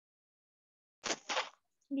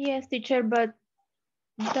 Yes, teacher, but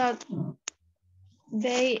that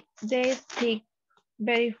they speak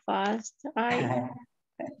very fast. Okay,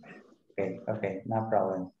 no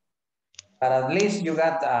problem. But at least you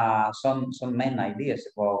got some main ideas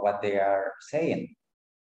about what they are saying.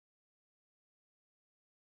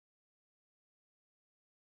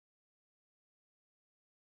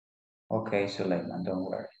 Okay, Suleiman, don't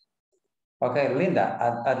worry. Okay, Linda,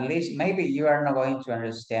 at least maybe you are not going to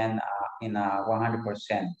understand in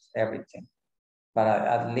 100% everything, but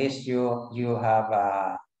at least you have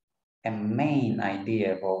a main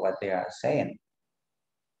idea about what they are saying.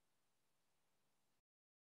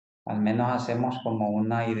 Al menos hacemos como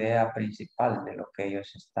una idea principal de lo que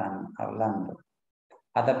ellos están hablando.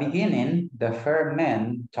 At the beginning, the fair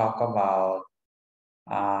men talk about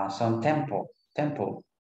some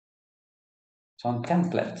some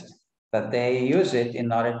templates that they use it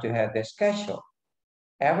in order to have the schedule.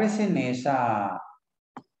 Everything is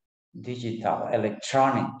digital,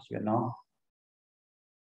 electronic, you know,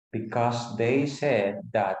 because they said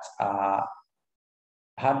that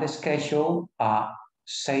have the schedule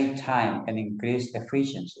save time and increase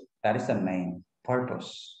efficiency. That is the main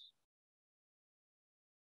purpose.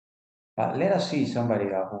 But let us see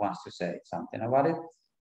somebody else who wants to say something about it.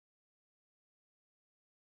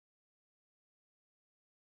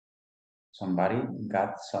 Somebody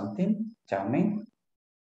got something? Tell me.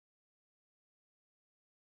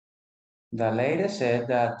 The lady said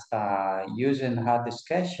that using her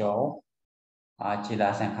schedule, she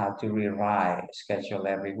doesn't have to rewrite schedule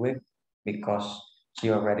every week because she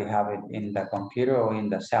already have it in the computer or in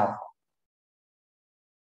the cell phone.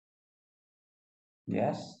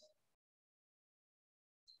 Yes?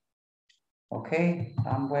 Okay,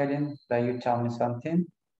 I'm waiting that you tell me something.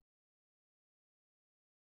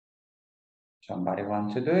 Somebody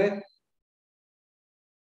want to do it?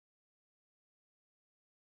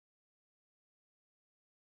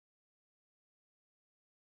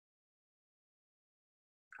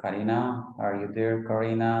 Karina, are you there,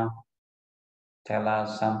 Karina? Tell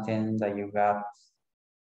us something that you got.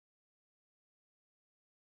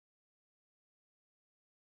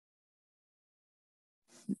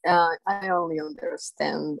 I only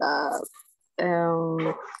understand that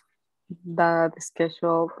the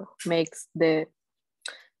schedule makes the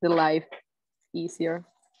life easier.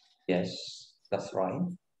 Yes, that's right.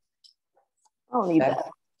 Only that.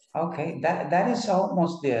 Okay, that is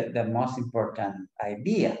almost the most important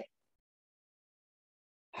idea.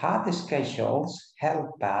 How the schedules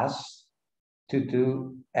help us to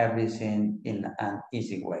do everything in an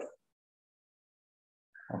easy way.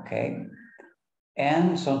 Okay,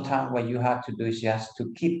 and sometimes what you have to do is just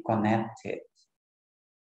to keep connected.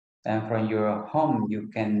 And from your home, you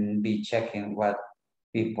can be checking what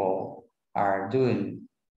people are doing,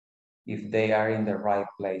 if they are in the right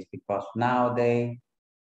place, because nowadays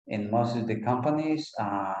in most of the companies,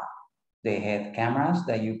 they have cameras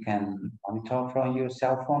that you can monitor from your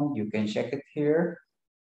cell phone. You can check it here.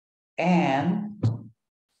 And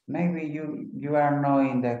maybe you are not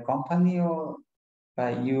in the company,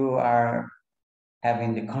 but you are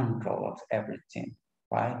having the control of everything,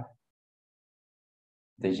 right?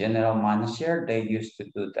 The general manager, they used to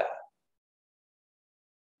do that.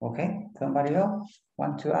 Okay, somebody else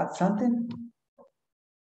want to add something?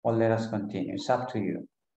 Or let us continue, it's up to you.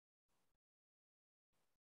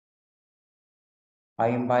 I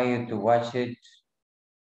invite you to watch it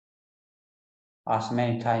as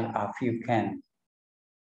many times as you can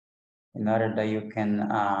in order that you can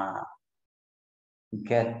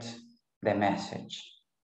get the message.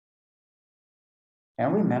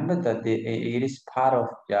 And remember that it is part of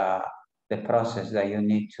the process that you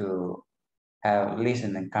need to have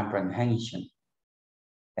listen and comprehension.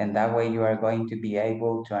 And that way you are going to be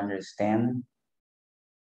able to understand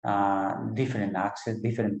different accents,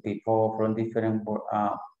 different people from different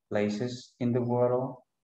places in the world.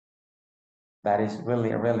 That is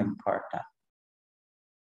really, really important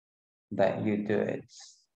that you do it.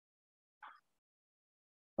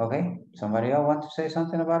 Okay, somebody else want to say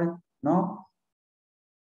something about it? No?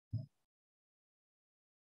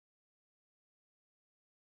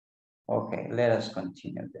 Okay, let us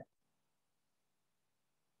continue then.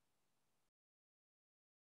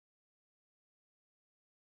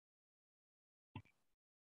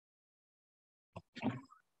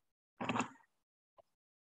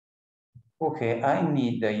 Okay, I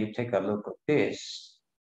need that you take a look at this.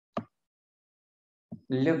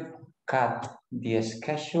 Look at the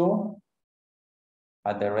schedule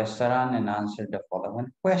at the restaurant and answer the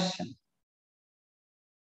following question.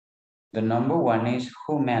 The number one is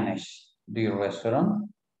who managed the restaurant?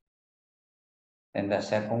 And the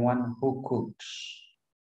second one, who cooks?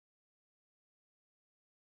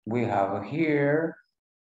 We have here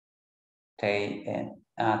 10,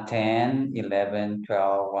 11,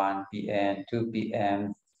 12, 1 p.m., 2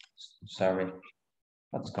 p.m. Sorry,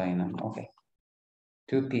 what's going on? Okay.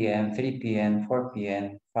 2 p.m., 3 p.m., 4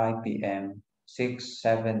 p.m., 5 p.m., 6,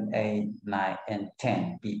 7, 8, 9, and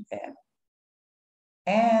 10 p.m.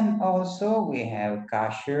 And also we have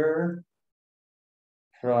cashier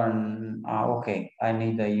from, okay, I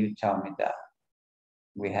need that you tell me that.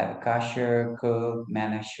 We have cashier, cook,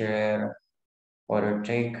 manager, order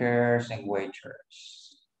takers, and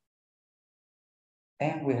waiters.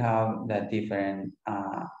 And we have the different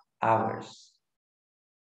hours.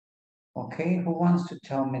 Okay, who wants to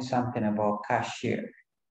tell me something about cashier?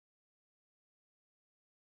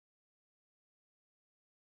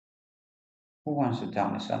 Who wants to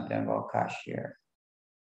tell me something about cashier?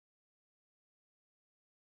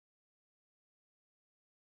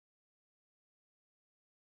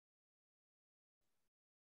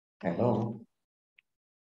 Hello?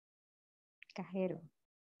 Cajero.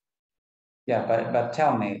 Yeah, but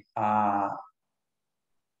tell me,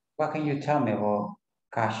 what can you tell me about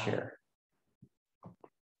cashier?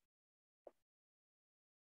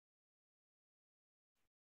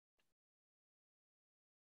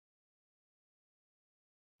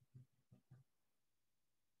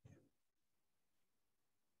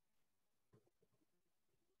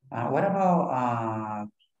 What about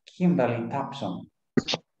Kimberly Thompson?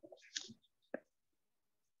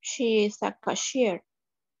 She is a cashier.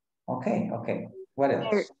 Okay, okay. What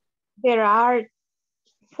else? There are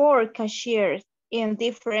 4 cashiers in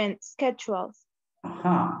different schedules.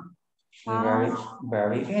 Very,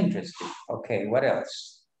 very interesting. Okay, what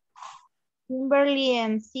else? Kimberly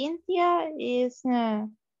and Cynthia is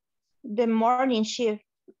the morning shift.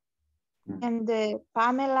 And the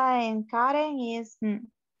Pamela and Karen is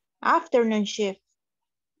afternoon shift.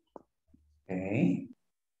 Okay.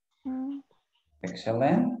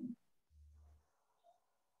 Excellent.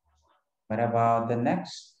 What about the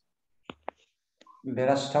next? Let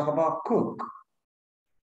us talk about cook.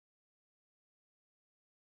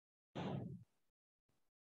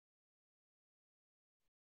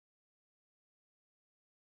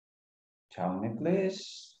 Tell me,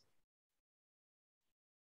 please.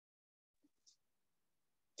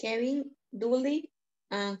 Kevin Dooley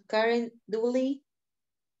and Karen Dooley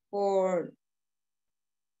for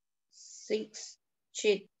 6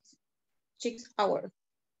 hours.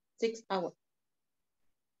 6 hours.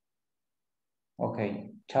 Okay,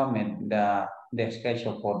 tell me the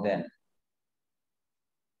schedule for them.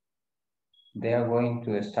 They are going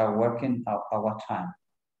to start working at what time?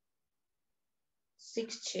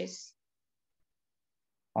 6 shifts.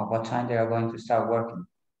 At what time they are going to start working?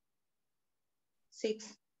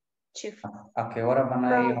 6 shifts. Okay, what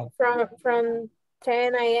about from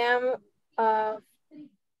 10 a.m.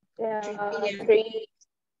 3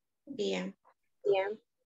 p.m. p.m.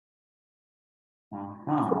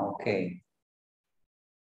 Okay.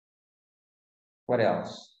 What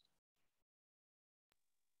else?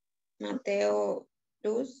 Mateo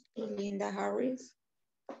Luz and Linda Harris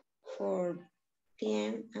for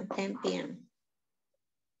p.m. and 10 p.m.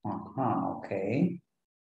 Okay.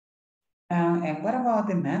 And what about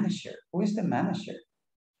the manager? Who is the manager?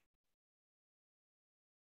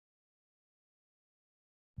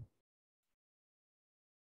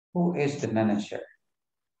 Who is the manager?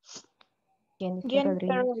 Jennifer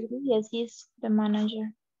Rodriguez is the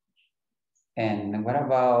manager. And what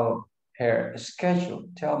about her schedule?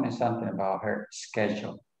 Tell me something about her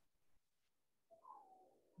schedule.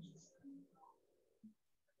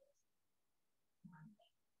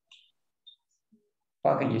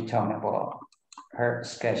 What can you tell me about her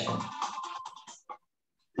schedule?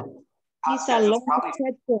 It's a long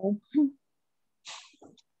schedule.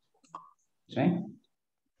 See?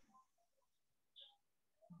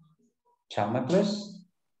 Tell me, please.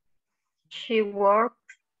 She works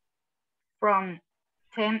from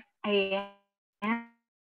 10 a.m.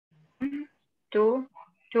 to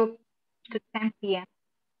 10 p.m.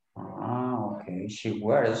 Okay. She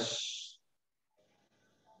works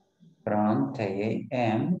from 10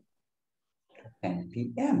 a.m. to 10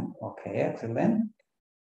 p.m. Okay, excellent.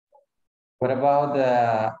 What about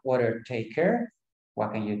the order taker?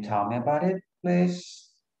 What can you tell me about it, please?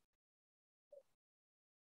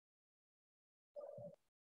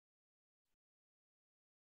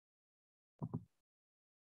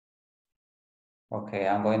 Okay,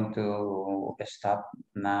 I'm going to stop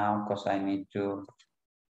now because I need to.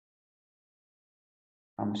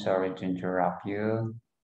 I'm sorry to interrupt you,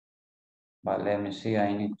 but let me see.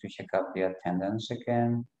 I need to check out the attendance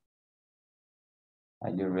again.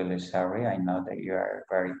 I'm really sorry. I know that you are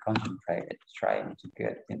very concentrated trying to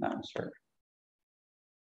get an answer,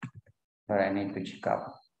 but I need to check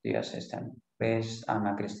out the assistant. Please,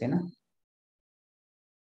 Ana Cristina.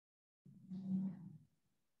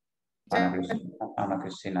 Ana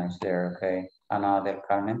Cristina is there, okay. Ana del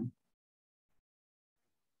Carmen.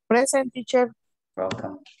 Present, teacher.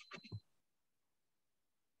 Welcome.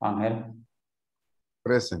 Ángel.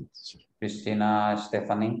 Present. Cristina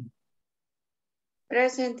Stephanie.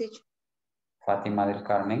 Present, teacher. Fátima del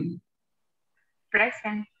Carmen.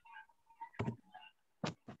 Present.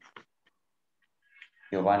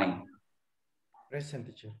 Giovanni. Present,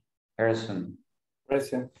 teacher. Harrison.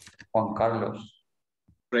 Present. Juan Carlos.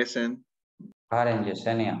 Present. Karen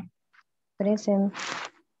Yesenia. Present.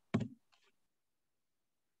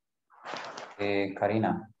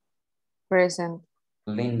 Karina. Present.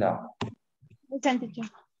 Linda. Present, teacher.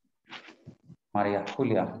 María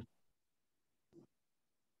Julia.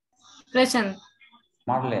 Present.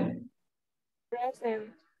 Marlene.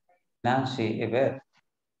 Present. Nancy Yvette.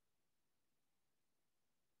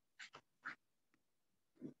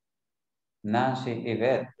 Nancy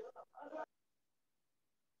Yvette.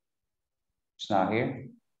 It's not here.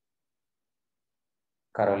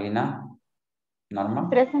 Carolina. Norma.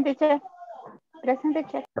 Present, teacher. Present,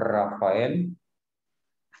 teacher. Rafael.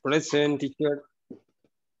 Present, teacher.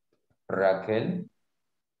 Raquel.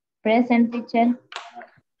 Present, teacher.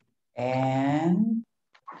 And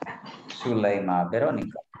Zuleima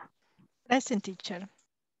Veronica. Present, teacher.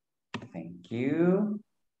 Thank you.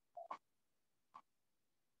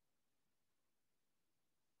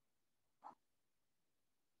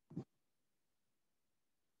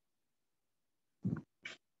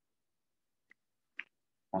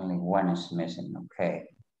 Only one is missing, okay.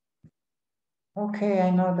 Okay,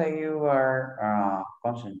 I know that you are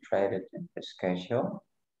concentrated in the schedule.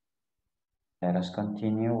 Let us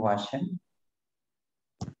continue watching.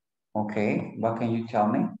 Okay, what can you tell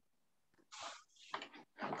me?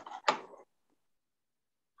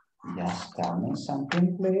 Just tell me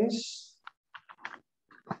something, please.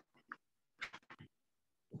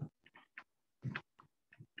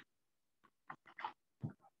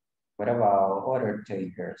 What about order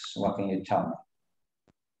takers? What can you tell me?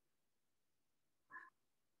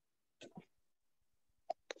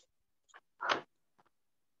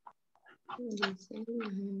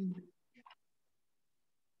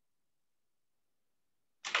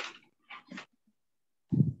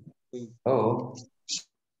 Oh.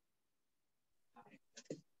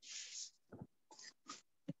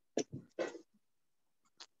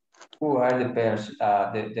 Who are the pairs,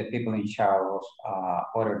 the people in charge of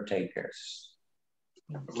order takers?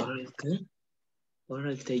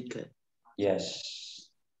 Order taker. Yes.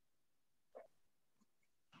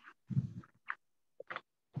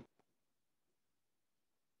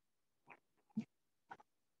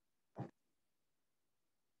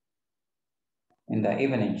 In the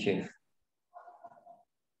evening shift,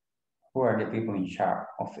 who are the people in charge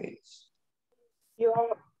of it?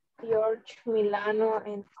 George Milano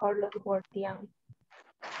and Carlos Guardian.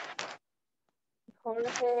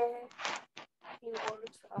 Jorge, he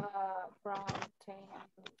works from 10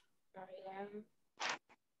 a.m.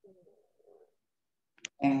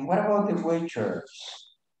 And what about the waiters?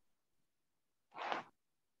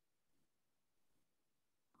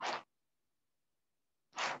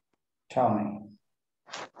 Tell me.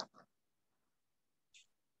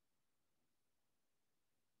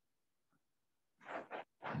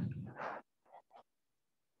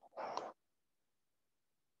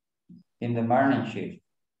 In the morning shift.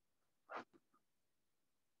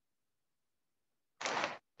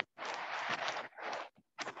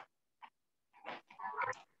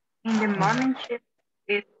 In the morning shift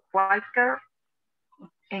is Walter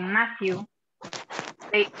and Matthew.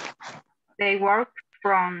 They work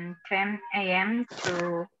from 10 a.m.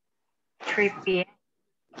 to 3 p.m.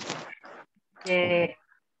 The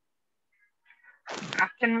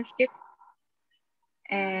afternoon shift,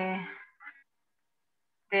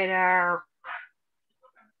 there are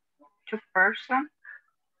 2 persons.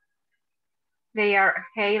 They are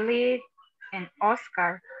Haley and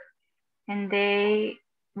Oscar, and they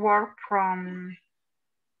work from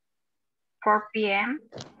 4 p.m.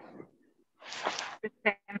 to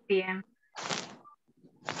 10 p.m.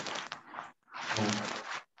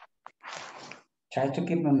 Try to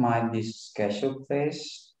keep in mind this schedule,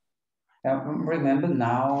 please. Remember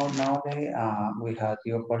nowadays we have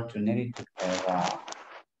the opportunity to have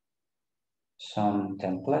some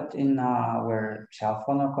template in our cell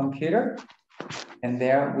phone or computer, and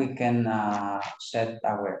there we can set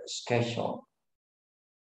our schedule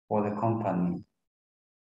for the company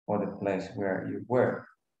or the place where you work,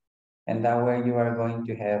 and that way you are going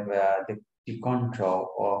to have the control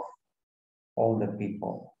of all the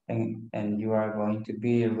people, and you are going to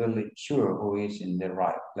be really sure who is in the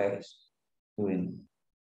right place doing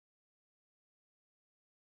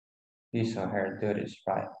his or her duties,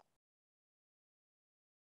 right?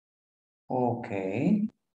 Okay.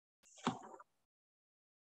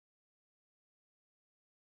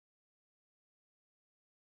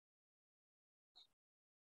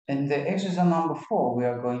 In the exercise number 4, we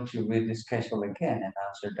are going to read the schedule again and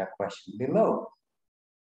answer that question below.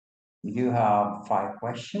 You have 5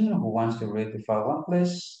 questions. Who wants to read the 5th one,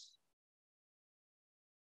 please?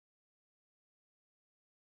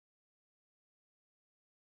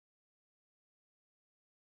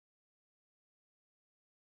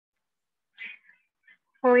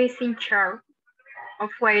 Who is in charge of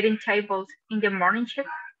waiting tables in the morning shift?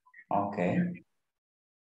 Okay.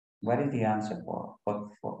 What is the answer for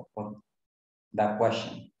that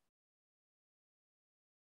question?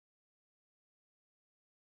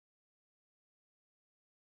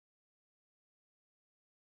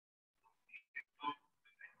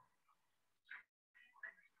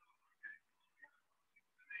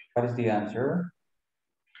 What is the answer?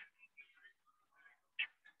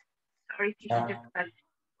 Sorry, teacher, but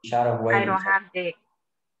Shadow waiting.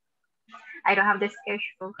 I don't have the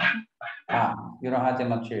schedule. You don't have the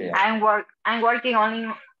material. I'm working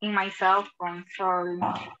only in my cell phone, sorry.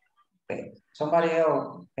 Okay. Somebody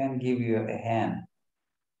else can give you a hand.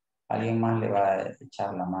 Alguien más le va a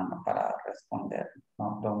echar la mano para responder.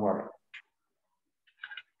 No, don't worry.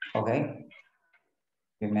 Okay.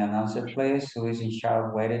 Give me an answer, please. Who is in charge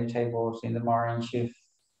of waiting tables in the morning shift?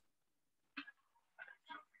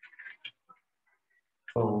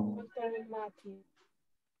 Oh.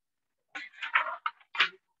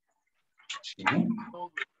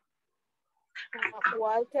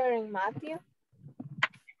 Walter and Matthew.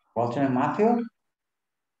 Walter and Matthew?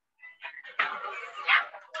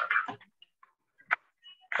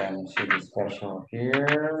 Let me see the special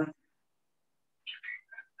here.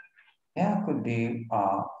 Yeah, could be,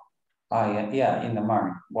 yeah, in the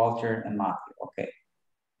morning, Walter and Matthew, okay.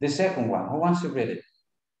 The second one, who wants to read it?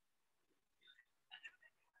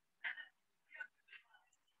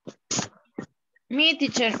 Me,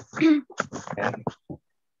 teacher. Okay.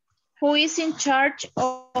 Who is in charge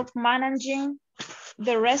of managing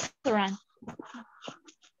the restaurant?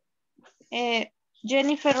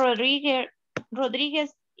 Jennifer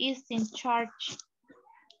Rodriguez is in charge.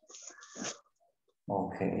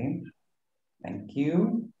 Okay, thank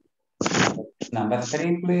you. Number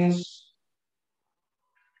 3, please.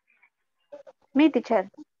 Me,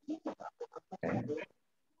 teacher. Okay.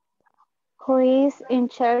 Who is in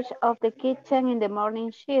charge of the kitchen in the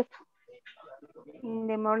morning shift? In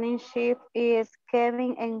the morning shift is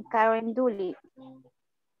Kevin and Karen Dooley.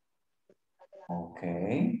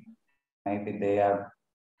 Okay, maybe they are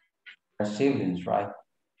siblings, right?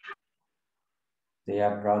 They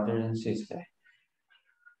are brother and sister.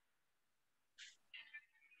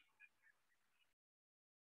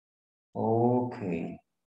 Okay.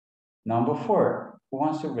 Number 4, who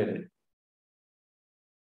wants to read it?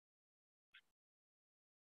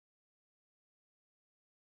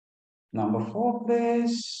 Number 4,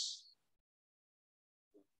 please.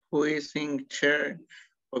 Who is in charge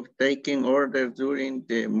of taking orders during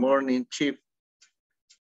the morning shift?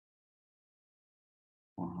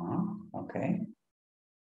 Okay.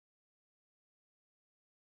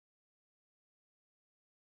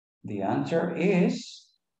 The answer is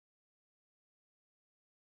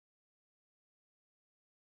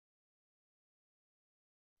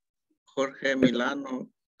Jorge Milano,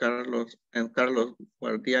 Carlos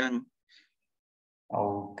Guardian.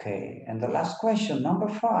 okay. And the last question, number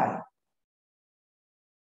 5.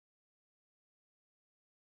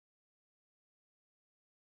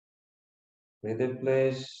 Read it,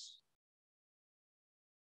 please.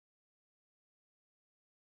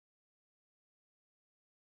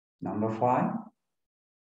 Number 5.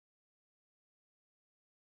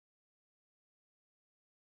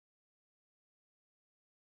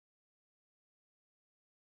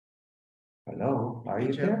 Hello, are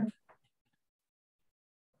you there?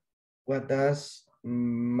 What does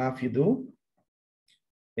Matthew do?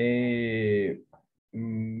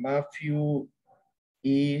 Matthew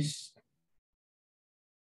is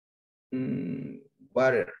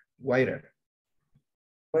waiter. Waiter.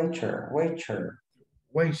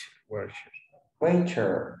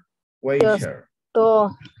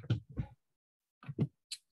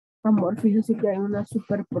 Amor, fíjese que hay una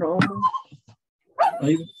super promo.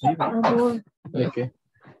 Amor. ¿De qué?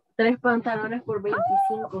 3 pantalones por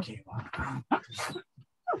 25.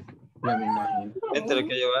 Ya me imagino. Este hay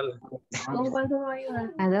que llevarlo. ¿Con cuánto me va a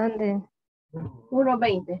ayudar? ¿A dónde? Unos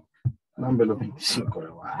 20. Dame los 25 le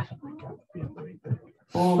voy a dar.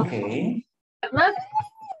 Ok. Más,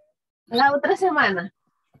 la otra semana.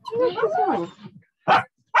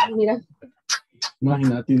 Mira.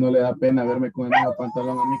 Imagínate, no le da pena verme con el mismo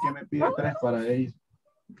pantalón. A mí que me pide 3 para ellos.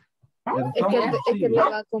 Es que lo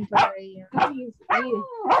va a comprar ella.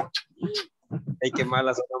 Hay que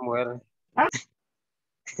malas a la mujer.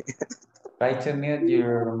 Try to mute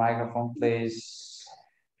your microphone, please.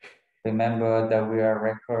 Remember that we are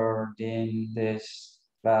recording this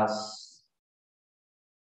class.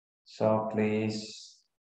 So please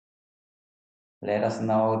let us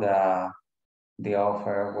know the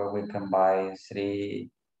offer where we can buy three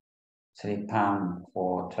pounds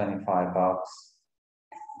for $25.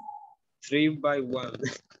 3 by 1.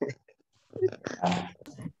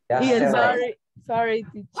 Just Yes, tell us, sorry,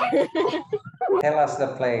 teacher. tell us the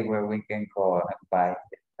place where we can go and buy it,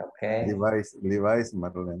 okay? Levi's,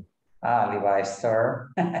 Marlene. Levi's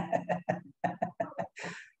store.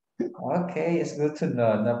 Okay, it's good to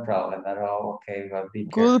know. No problem at all. Okay, well, be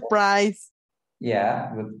careful. Good price.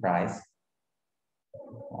 Yeah, good price.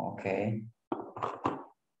 Okay.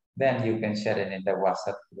 Then you can share it in the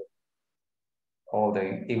WhatsApp group. All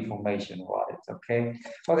the information about it, okay?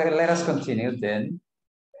 Okay, let us continue then.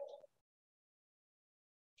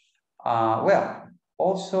 Well,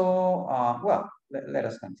 also, let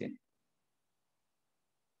us continue.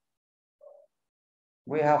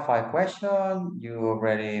 We have 5 questions. You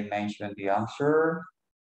already mentioned the answer.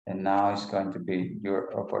 And now it's going to be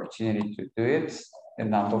your opportunity to do it. And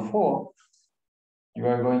number 4, you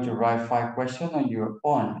are going to write 5 questions on your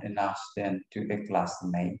own and ask them to a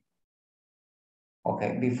classmate.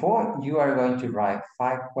 Okay, before you are going to write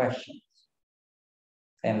 5 questions.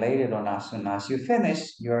 And later on, as soon as you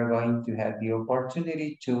finish, you are going to have the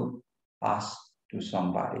opportunity to ask to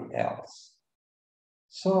somebody else.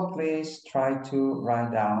 So please try to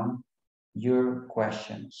write down your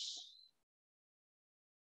questions.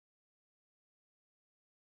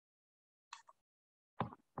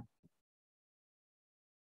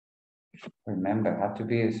 Remember, it had to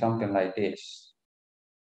be something like this.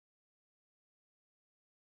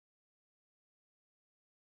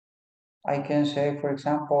 I can say, for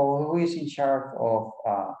example, who is in charge of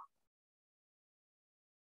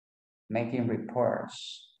making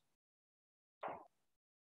reports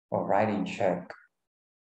or writing check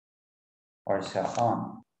or so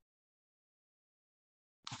on.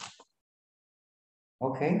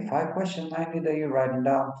 Okay, 5 questions. I need that you write them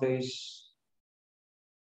down, please.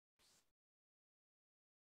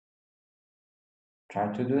 Try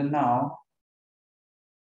to do it now.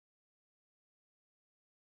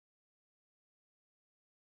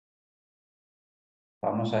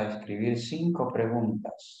 Vamos a escribir 5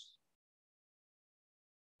 preguntas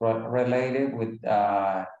related with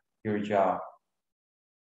your job.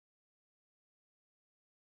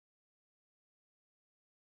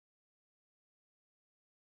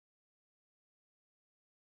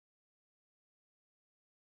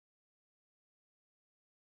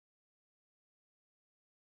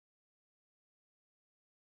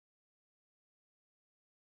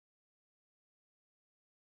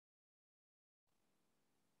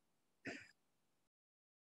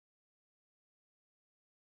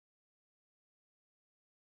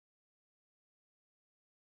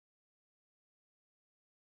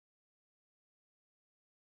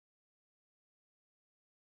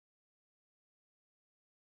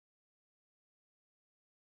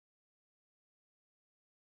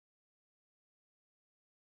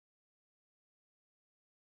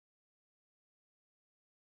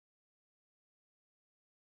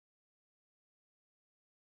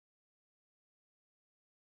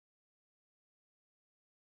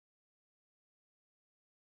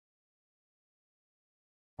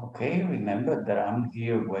 Okay, remember that I'm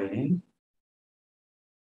here waiting.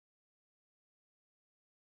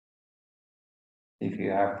 If you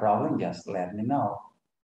have a problem, just let me know.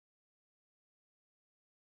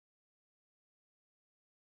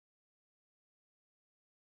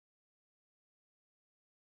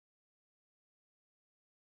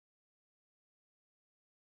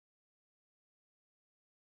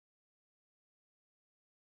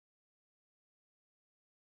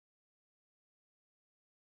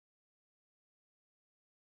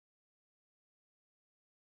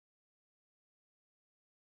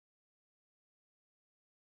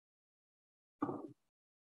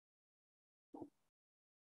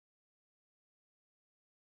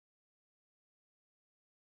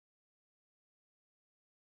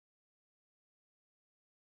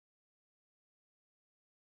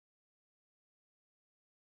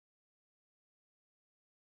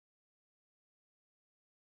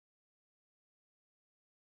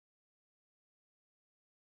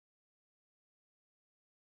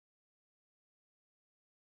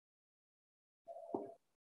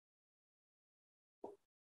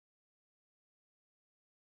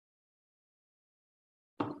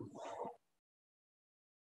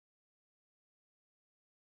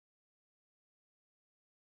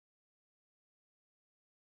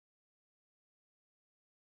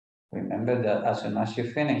 Remember that as soon as you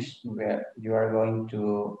finish, you are going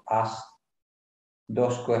to ask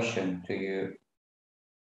those questions to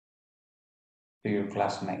your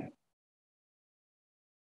classmate.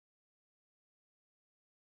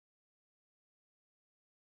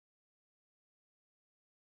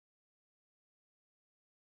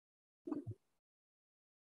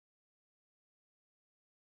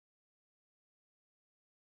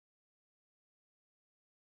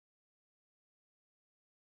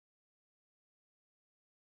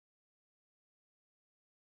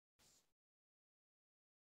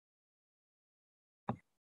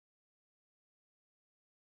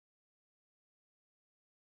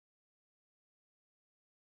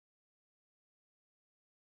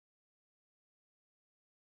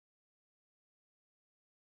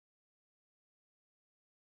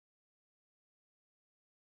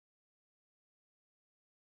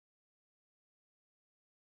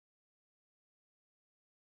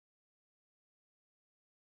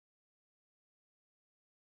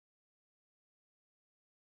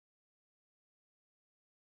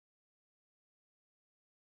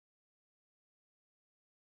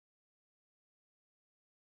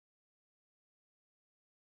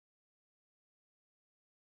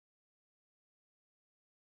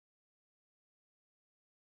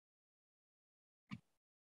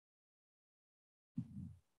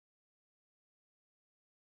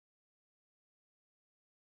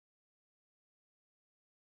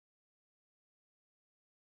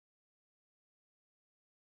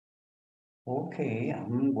 Okay,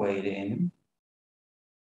 I'm waiting.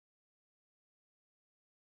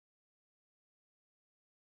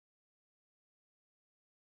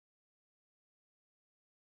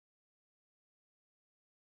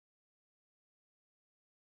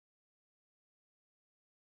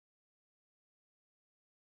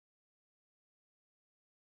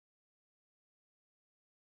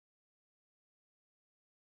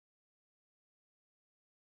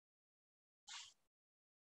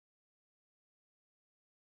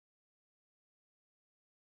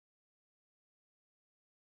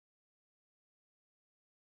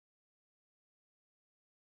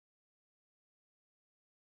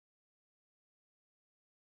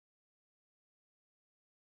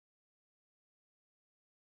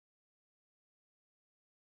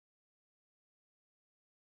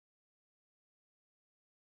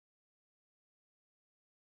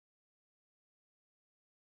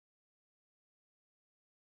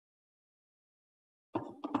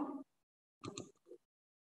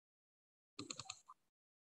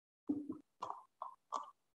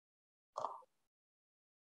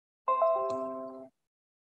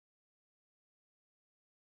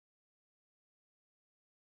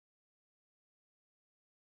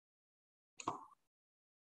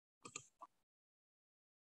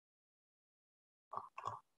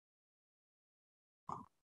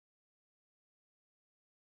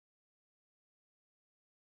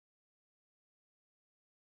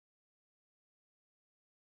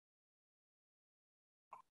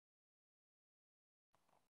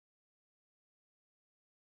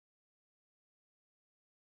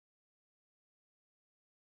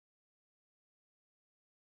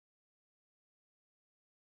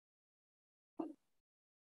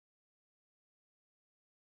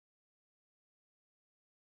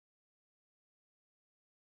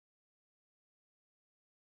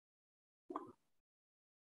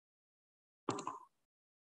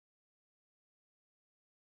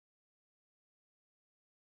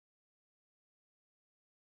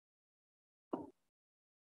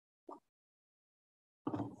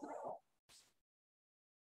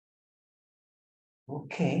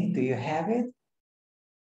 Okay, do you have it?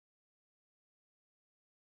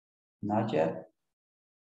 Not yet.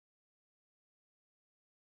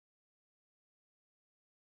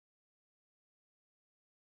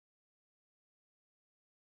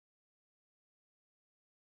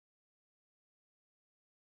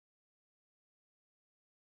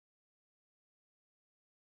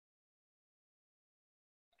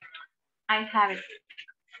 I have it.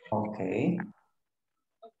 Okay.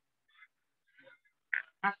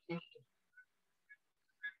 Okay.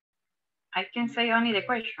 I can say only the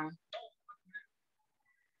question.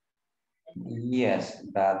 Yes,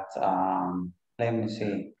 but let me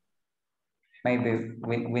see. Maybe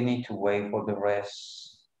we need to wait for the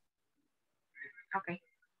rest. Okay.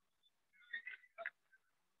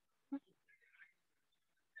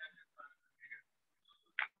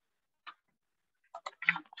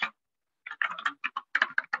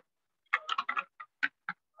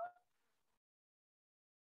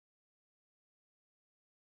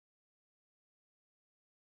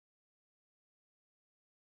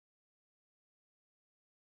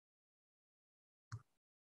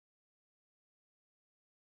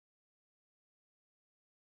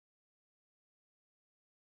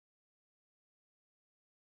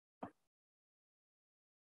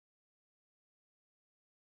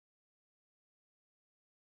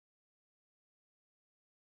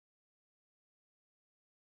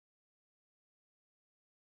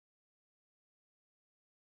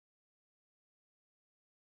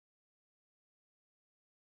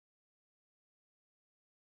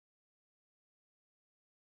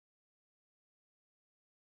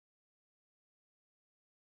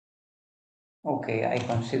 Okay, I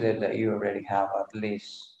consider that you already have at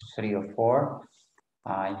least 3 or 4.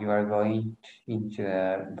 You are going into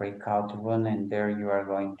a breakout room and there you are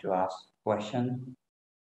going to ask question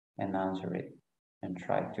and answer it and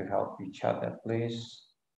try to help each other, please.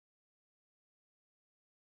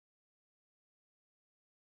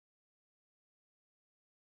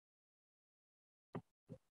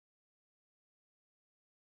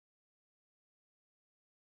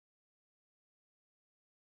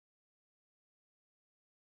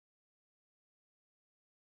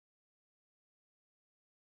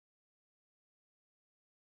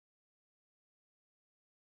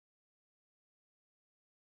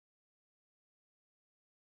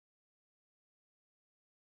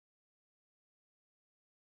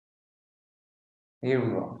 Here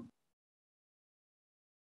we go.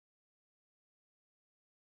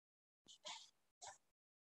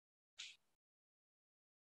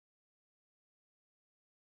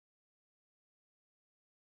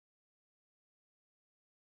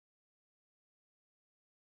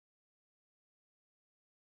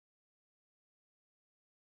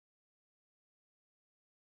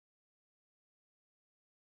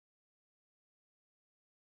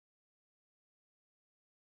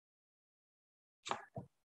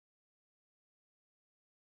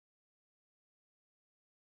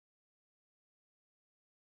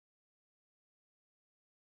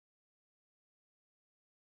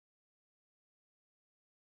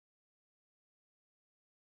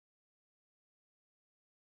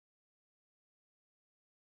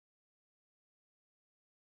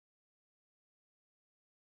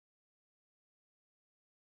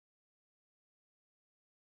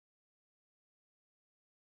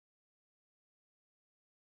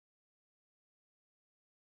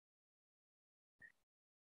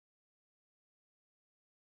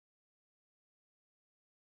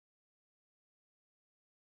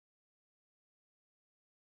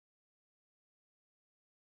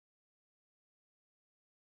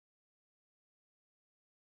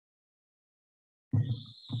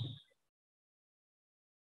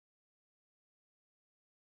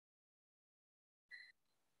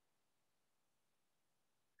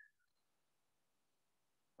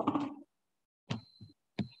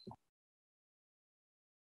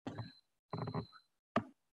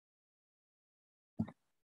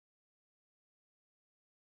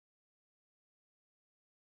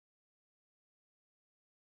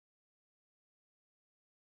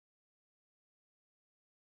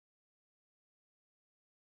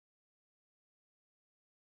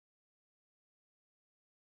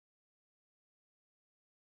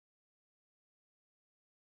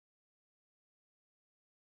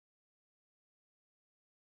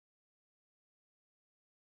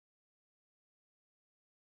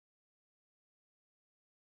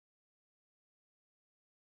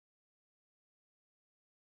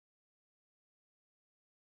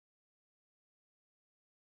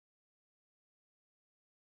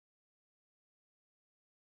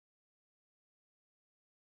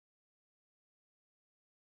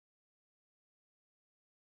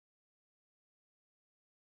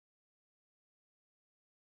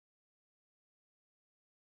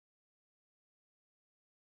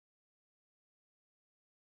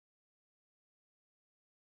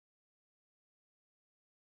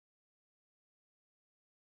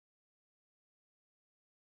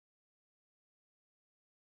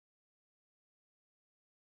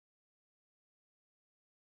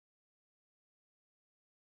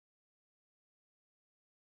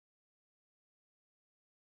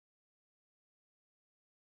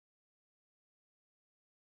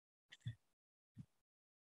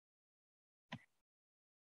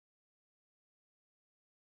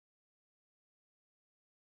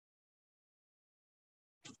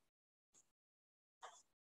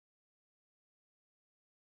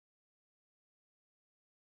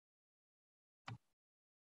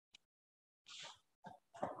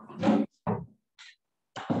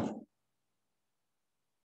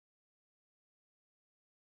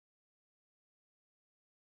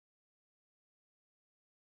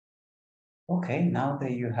 Okay, now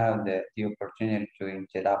that you have the opportunity to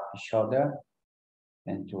interact each other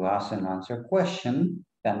and to ask and answer question,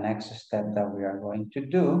 the next step that we are going to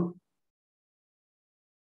do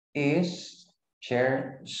is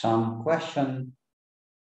share some question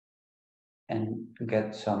and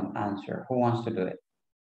get some answer. Who wants to do it?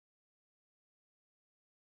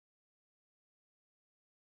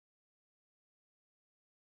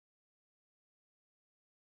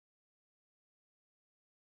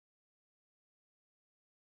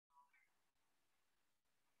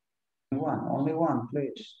 Only one,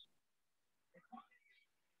 please.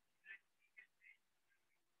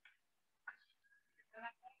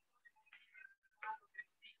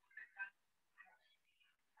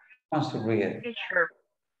 Wants to read it? Sure.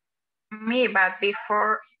 Me, but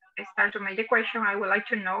before I start to make the question, I would like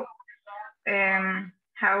to know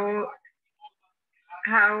how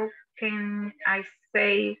can I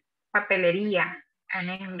say papelería in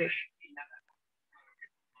English?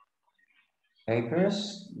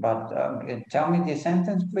 Papers, but tell me the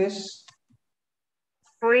sentence, please.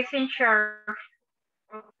 Who is in charge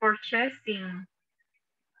of purchasing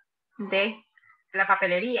de la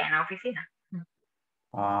papelería en la oficina?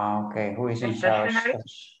 Okay, who is in charge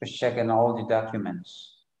of checking all the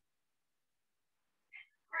documents?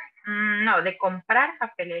 No, de comprar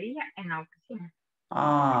papelería en la oficina.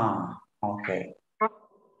 Okay.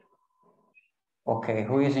 Okay,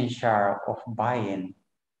 who is in charge of buying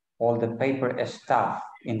all the paper stuff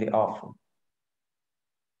in the office?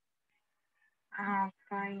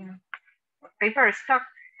 Okay. Paper stock.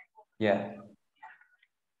 Yeah.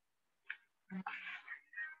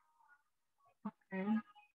 Okay.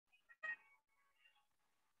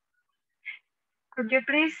 Could you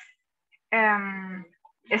please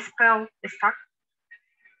spell stock?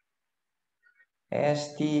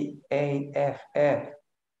 S-T-A-F-F.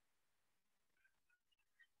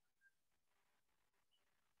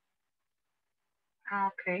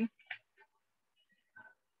 Okay.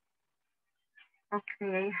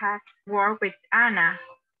 Okay, I have worked with Anna.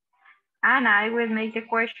 Anna, I will make the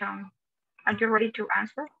question. Are you ready to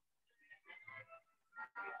answer?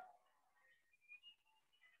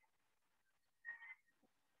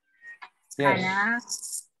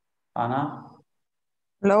 Yes. Anna?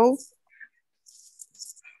 Hello?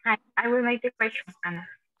 Hi, I will make the question, Anna.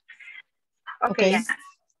 Okay. Anna.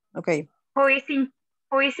 Okay. Who is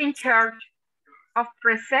in charge of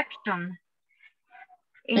reception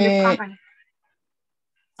in your company?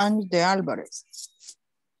 I'm de Alvarez.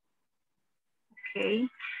 Okay.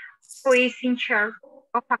 Who is in charge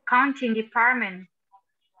of accounting department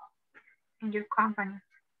in your company?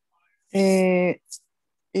 Mr.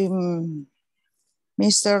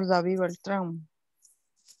 David Beltran.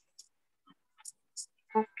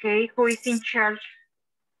 Okay, who is in charge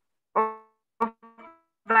of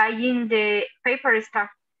buying the paper stuff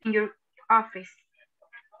in your office?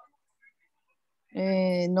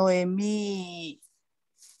 Noemí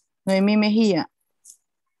Mejía.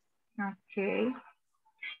 Okay.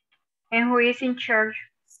 And who is in charge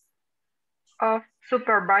of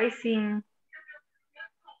supervising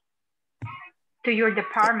to your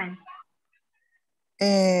department?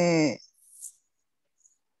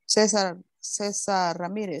 César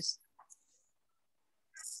Ramírez.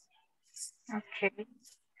 Okay.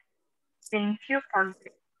 Thank you for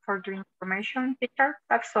the information, Peter.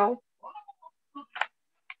 That's all.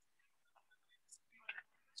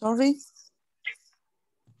 Sorry.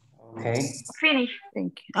 Okay. Finish.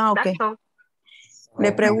 Thank you. Ah, okay. That's all.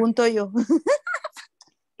 Le pregunto yo.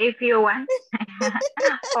 If you want.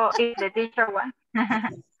 Or if the teacher wants.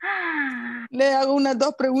 Le hago unas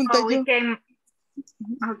dos preguntas we yo. can.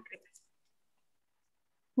 Okay.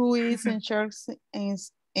 Who is in charge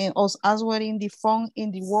of answering the phone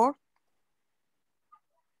in the work?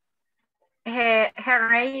 Her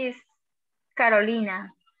name is Carolina.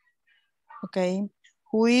 Okay.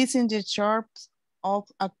 Who is in the charge of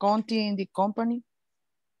accounting in the company?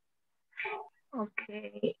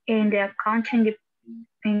 Okay. In the accounting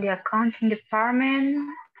department,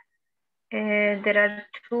 there are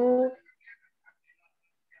two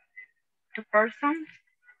persons.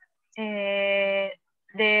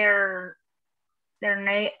 Their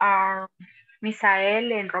name are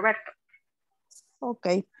Misael and Roberto.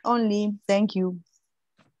 Okay, only. Thank you.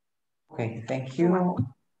 Okay, thank you.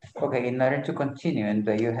 Okay, in order to continue and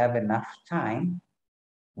that you have enough time,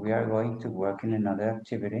 we are going to work in another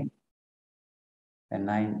activity.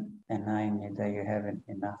 And I need that you have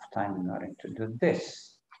enough time in order to do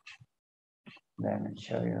this. Let me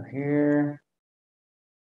show you here.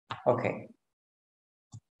 Okay.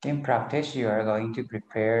 In practice, you are going to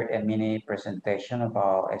prepare a mini presentation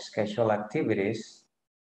about scheduled activities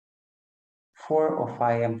 4 or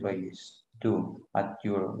 5 employees do at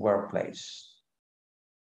your workplace.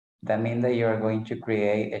 That means that you are going to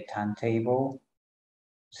create a timetable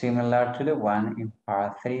similar to the one in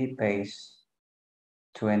part 3, page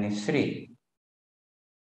 23.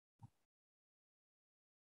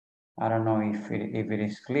 I don't know if it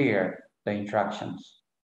is clear, the instructions.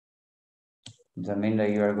 That means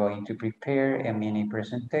that you are going to prepare a mini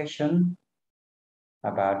presentation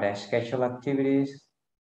about the scheduled activities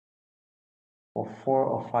for 4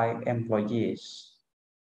 or 5 employees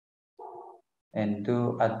and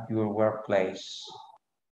do at your workplace.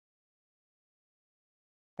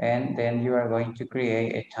 And then you are going to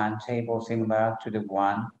create a timetable similar to the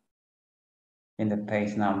one in the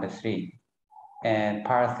page number 3 and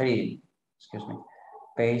part 3, excuse me,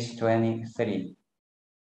 page 23.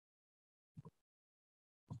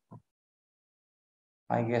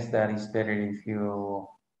 I guess that is better if you,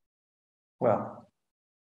 well,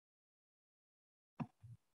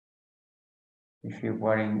 if you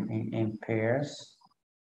were in pairs.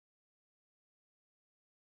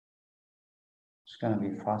 It's gonna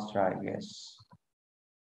be faster, I guess.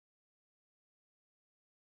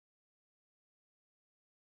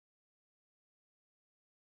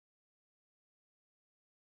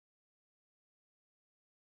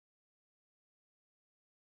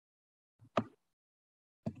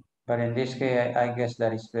 But in this case, I guess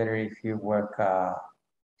that is better if you work,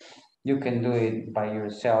 you can do it by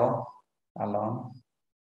yourself, alone.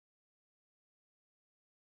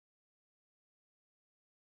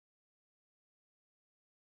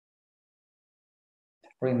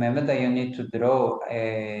 Remember that you need to draw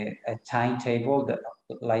a timetable that,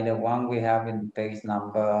 like the one we have in page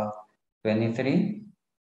number 23.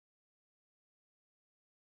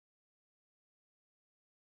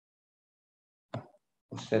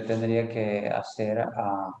 Usted tendría que hacer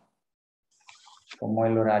como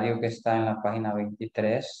el horario que está en la página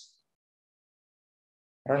 23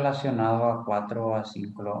 relacionado a 4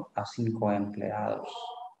 a 5 empleados.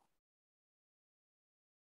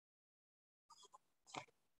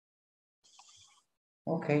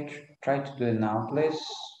 Okay, try to do it now, please.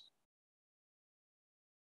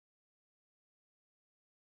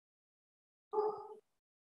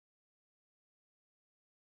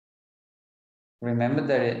 Remember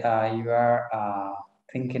that you are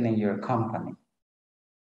thinking in your company.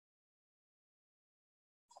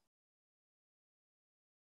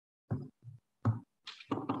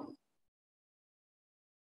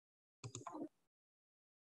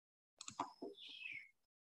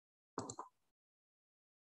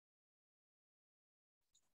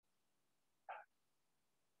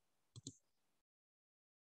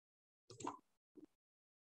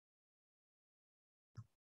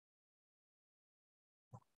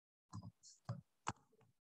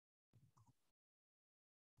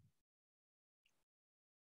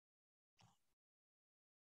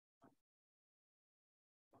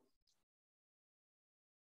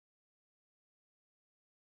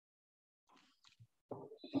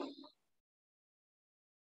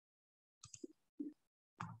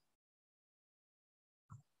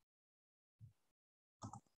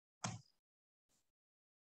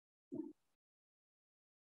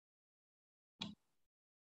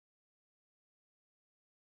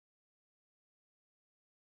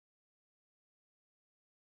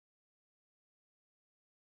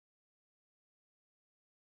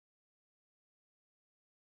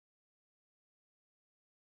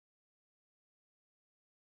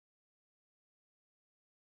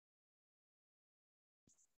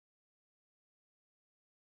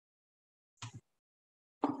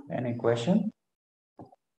 Any question?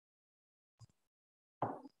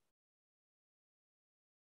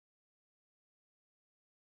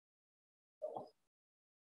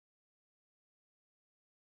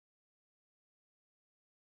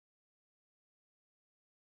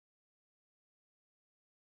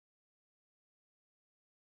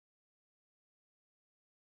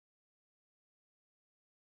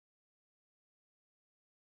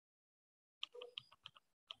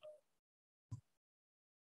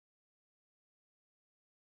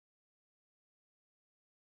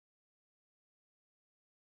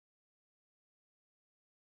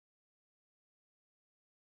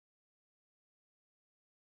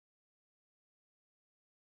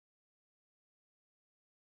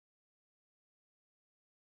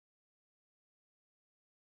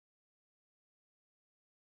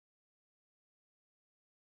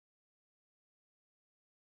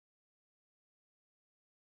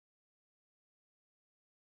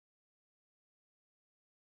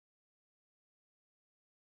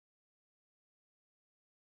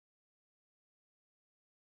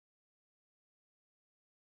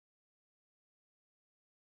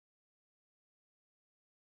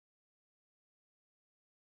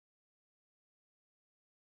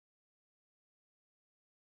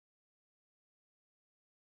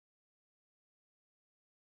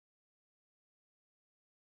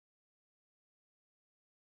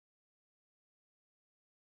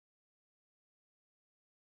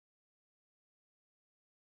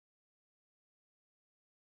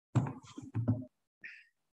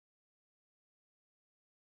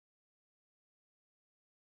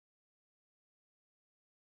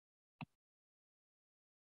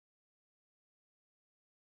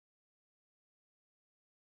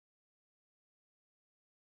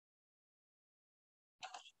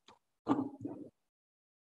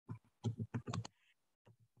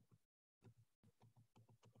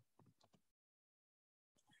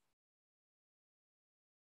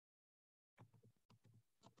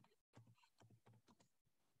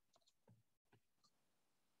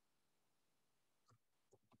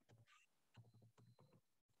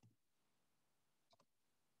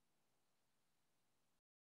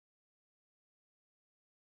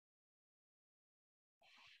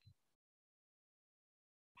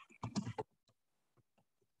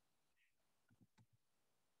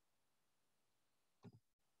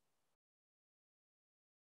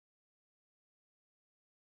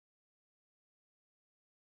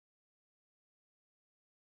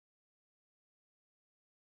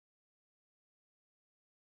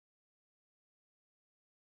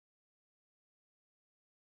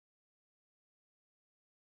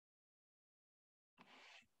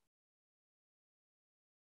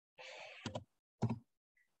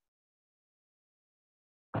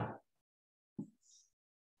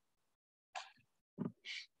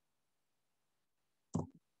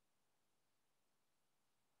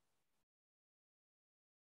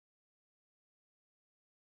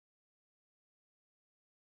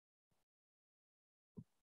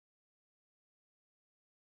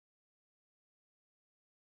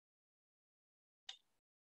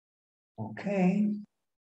 Okay.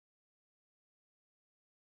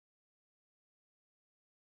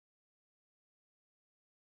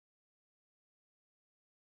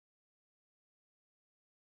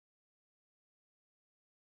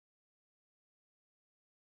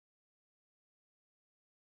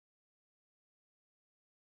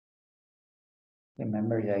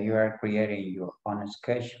 Remember that you are creating your own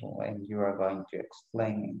schedule and you are going to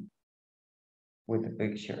explain with the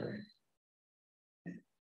picture.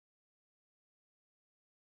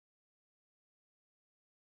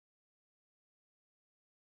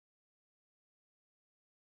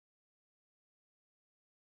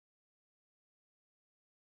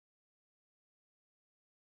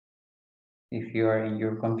 If you are in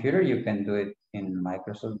your computer, you can do it in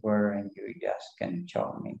Microsoft Word and you just can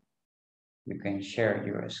show me. You can share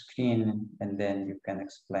your screen and then you can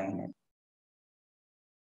explain it.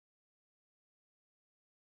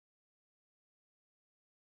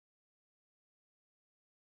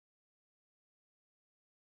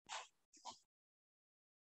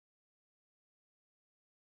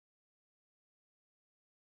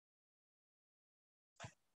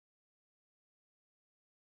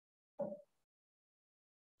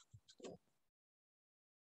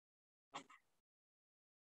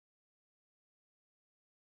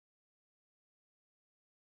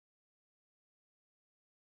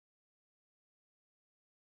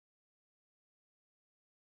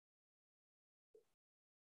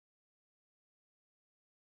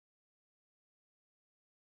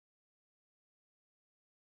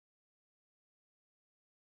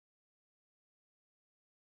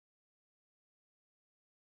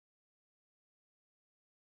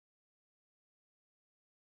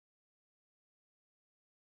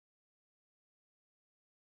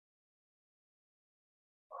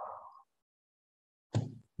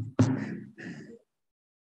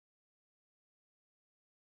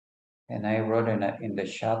 And I wrote in the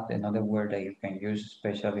chat another word that you can use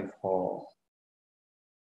especially for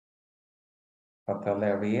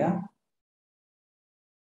papeleria.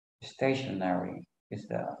 Stationary is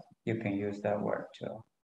you can use that word too.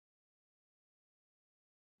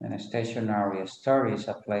 And a stationary store is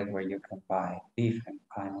a place where you can buy different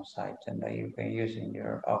kinds of items that you can use in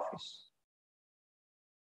your office.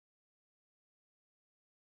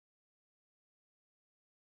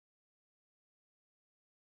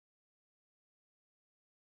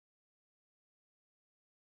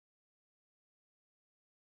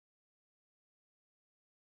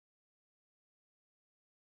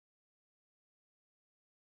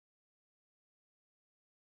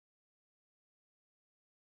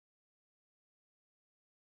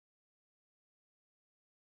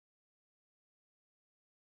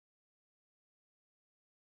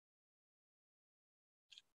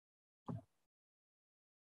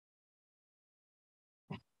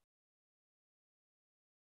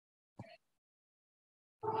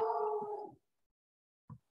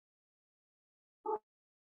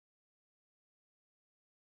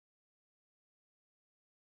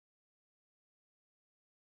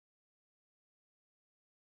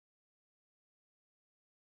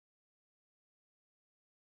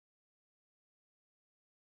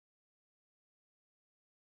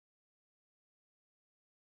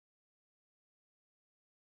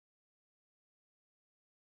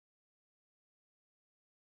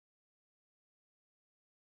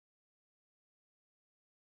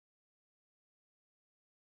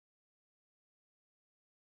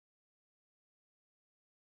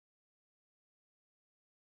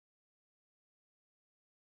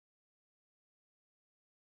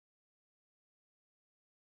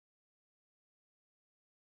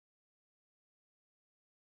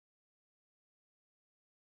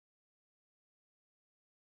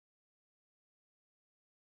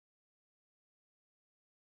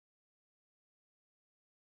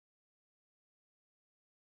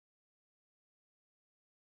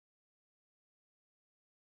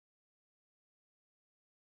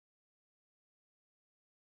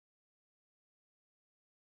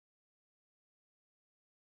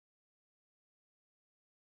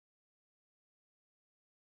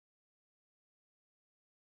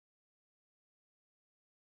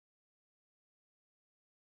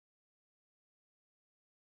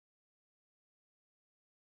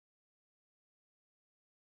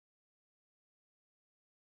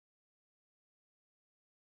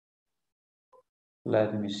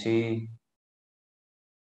 Let me see.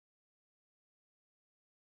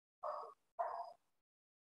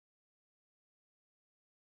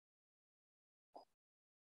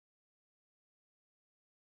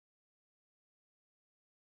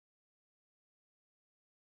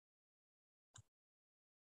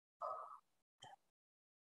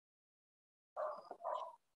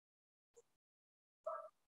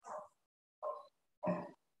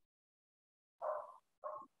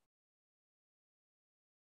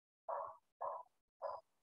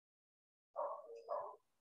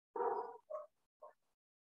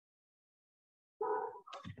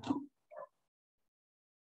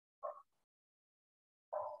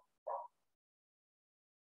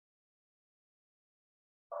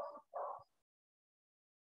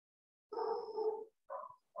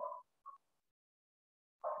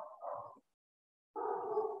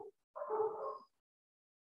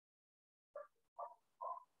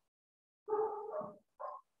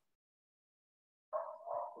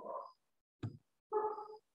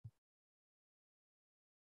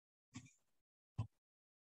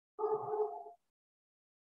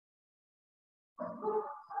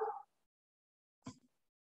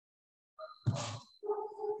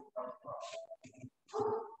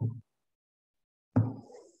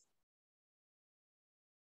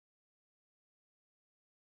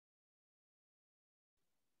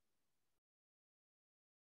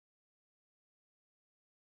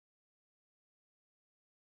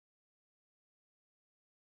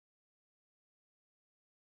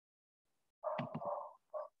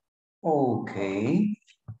 Okay.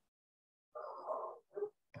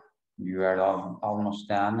 You are almost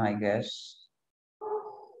done, I guess.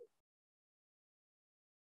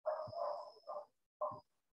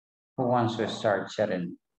 Who wants to start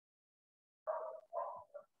chatting?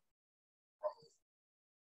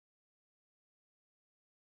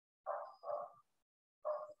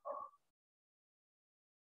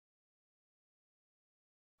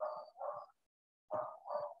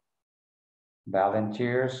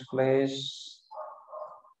 Volunteers, please.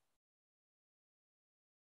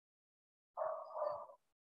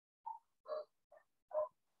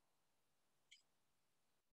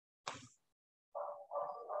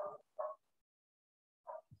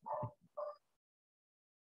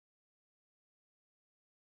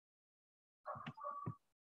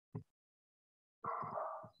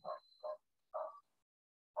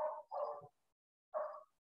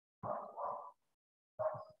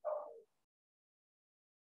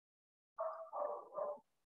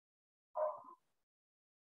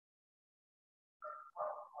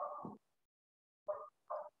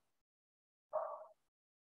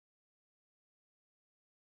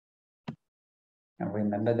 And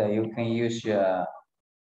remember that you can use the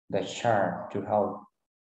chart to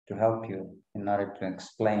help you in order to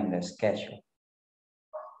explain the schedule.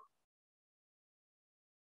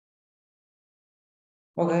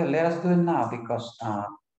 Okay, let us do it now because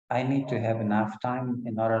I need to have enough time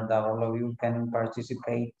in order that all of you can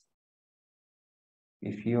participate.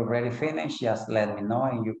 If you already finished, just let me know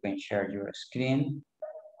and you can share your screen.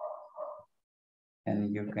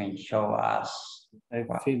 And you can show us. I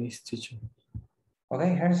finished, teacher.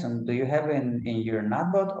 Okay, Harrison, do you have it in your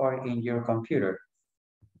notebook or in your computer?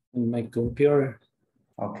 In my computer.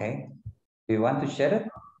 Okay. Do you want to share it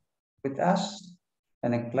with us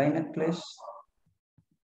and explain it, please?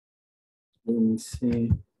 Let me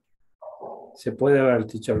see. Se puede ver,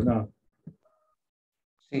 teacher, no.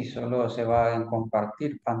 Sí, solo se va a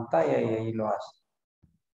compartir pantalla y ahí lo hace.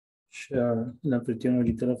 Share. La aplicación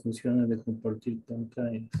ahorita la función de compartir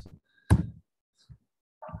pantallas.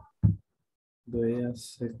 Voy a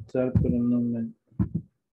aceptar, pero no me...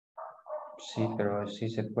 Sí, pero sí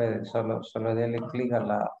se puede. Solo dele clic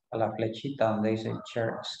a la flechita donde dice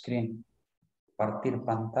Share Screen. Compartir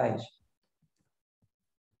pantalla.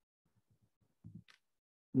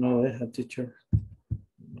 No deja, teacher.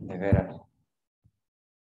 De veras.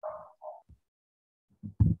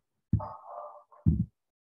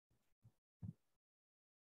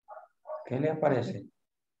 ¿Qué le aparece?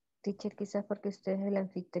 Teacher, quizás porque usted es el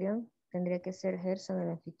anfitrión, tendría que ser Gerson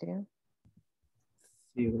el anfitrión.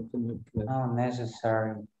 Sí, no puede. No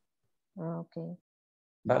necessary. Ah, okay.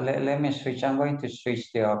 But let me switch. I'm going to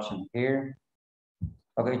switch the option here.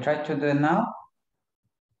 Okay, try to do it now.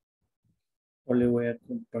 O le voy a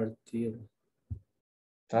compartir.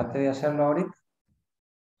 Trate de hacerlo ahorita.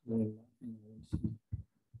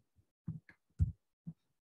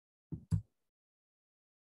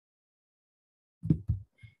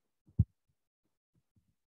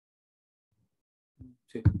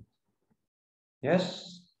 Sí.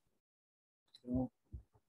 Yes.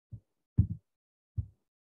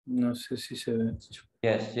 No sé si se ve.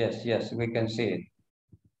 Yes, we can see it.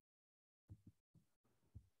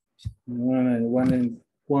 One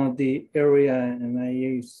of the area, and I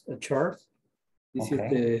use a chart. This Okay.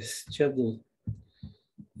 is the schedule.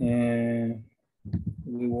 And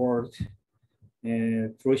we work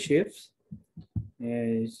 3 shifts.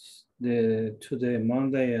 To the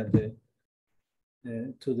Monday and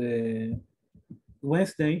to the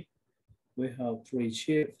Wednesday, we have 3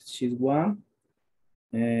 shifts. Shift 1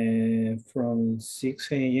 from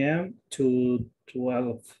 6 a.m. to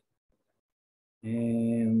 12.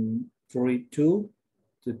 And 2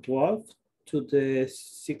 to 12 to the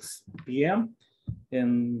 6 p.m.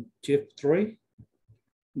 and shift 3,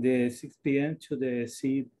 the 6 p.m. to the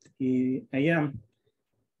 6 a.m.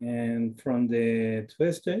 And from the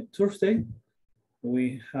Thursday,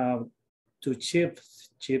 we have 2 shifts.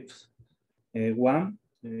 Shift 1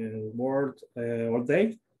 work all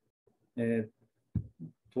day,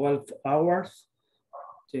 12 hours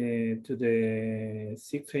to the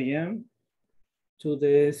 6 a.m. to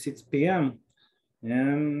the 6 p.m.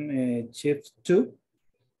 And shift 2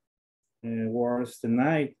 works the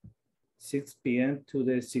night, 6 p.m. to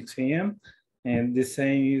the 6 a.m. And the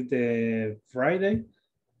same is the Friday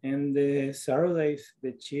and the Saturdays,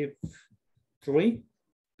 the shift 3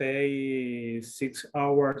 pay 6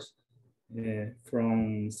 hours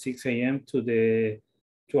from 6 a.m. to the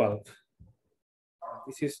 12.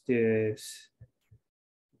 This is the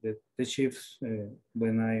shifts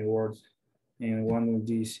when I work in one of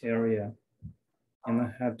these area, and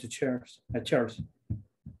I have to charge a charge.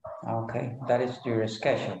 Okay, that is your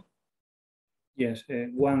schedule. Yes,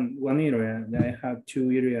 one area. I have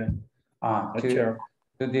 2 area.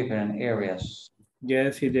 Two different areas.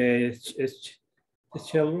 Yes, it is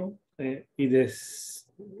schedule. It is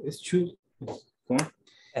true.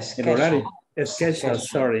 Schedule. Schedule,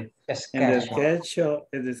 sorry. Schedule.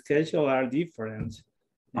 And the schedule are different.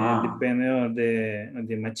 Depending on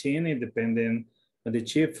the machine, it depending on the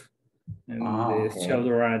chip, and the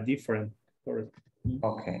schedule are different.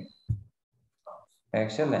 Okay.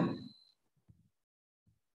 Excellent.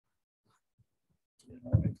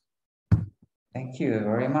 Thank you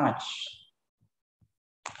very much.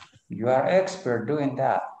 You are expert doing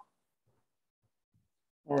that.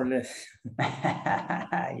 More or less.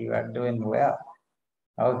 You are doing well.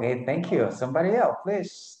 Okay, thank you. Somebody else,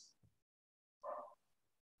 please.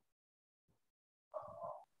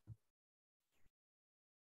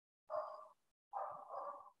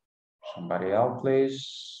 Somebody else,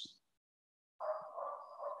 please.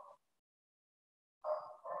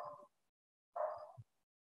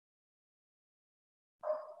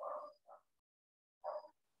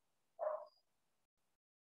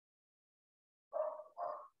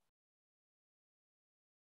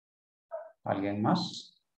 ¿Alguien más?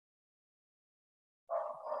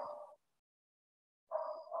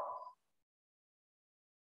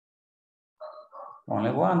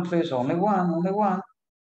 Only one, please. Only one, only one.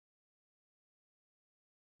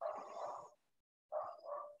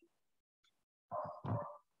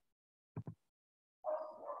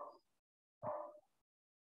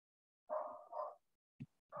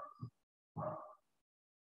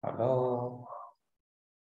 Hello.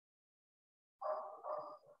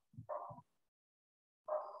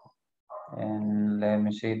 And let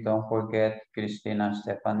me see, don't forget Cristina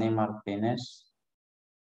Stephanie Martinez.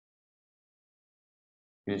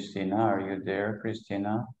 Cristina, are you there,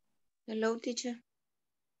 Cristina? Hello, teacher.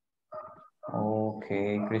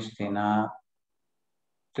 Okay, Cristina.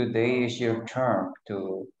 Today is your turn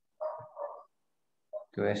to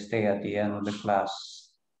stay at the end of the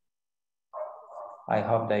class. I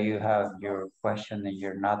hope that you have your question in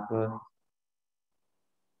your notebook.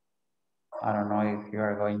 I don't know if you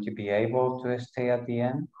are going to be able to stay at the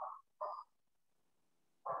end.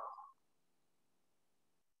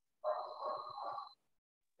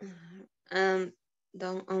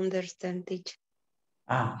 Don't understand, teacher.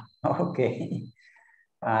 Ah, ok.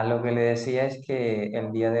 Lo que le decía es que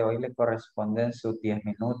el día de hoy le corresponden sus 10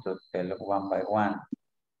 minutos del one by one.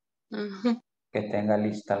 Que tenga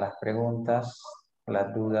listas las preguntas,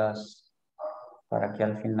 las dudas, para que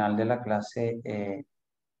al final de la clase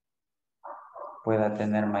pueda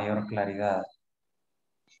tener mayor claridad.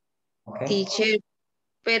 ¿Ok? Teacher,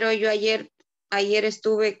 pero yo ayer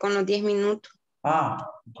estuve con los 10 minutos. Ah,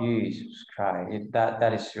 Jesus Christ,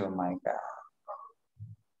 that is true, my God.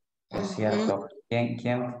 Es cierto.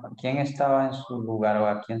 ¿Quién estaba en su lugar o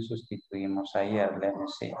a quién sustituimos ayer? Let me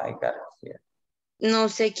see, I got it here. No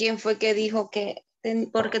sé quién fue que dijo que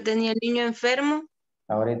porque tenía el niño enfermo.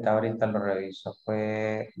 Ahorita lo reviso.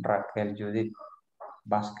 Fue Raquel Judith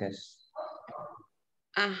Vázquez.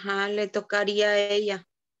 Ajá, le tocaría a ella.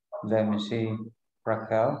 Let me see.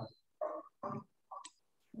 Raquel.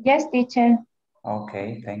 Yes, teacher.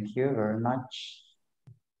 Okay, thank you very much.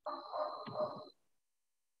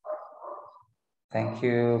 Thank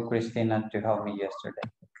you, Christina, to help me yesterday.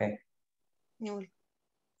 Okay. No.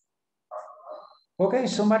 Okay,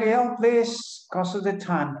 somebody else, please. Because of the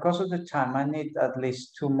time, I need at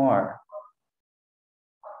least 2 more.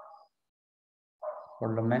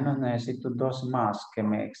 Por lo menos necesito 2 más que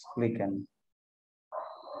me expliquen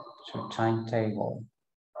su timetable.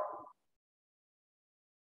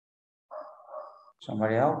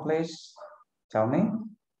 Somebody else, please. Tell me.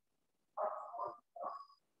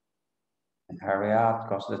 And hurry up,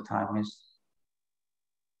 because the time is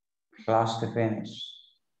close to finish.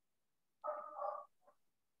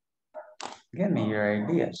 Give me your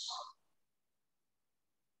ideas.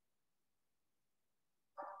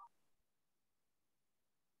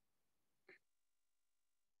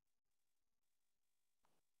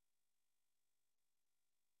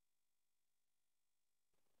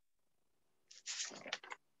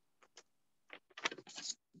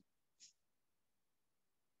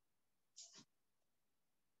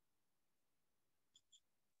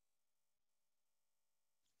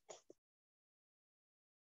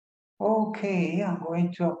 Okay, I'm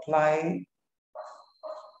going to apply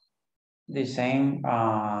the same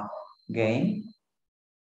game.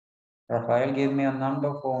 Rafael, give me a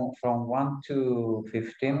number from 1 to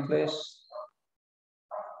 15, please.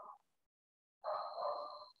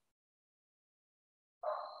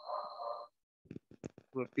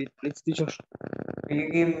 Repeat, please, teacher. Can you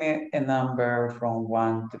give me a number from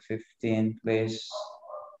 1 to 15, please?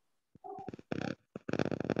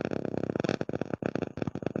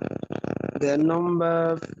 The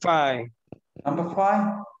number 5. Number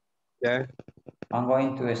 5? Yeah. I'm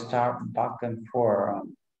going to start back and forth.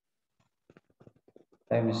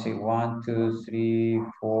 Let me see, 1, 2, 3,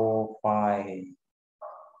 4, 5.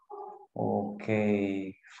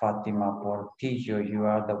 Okay, Fatima Portillo, you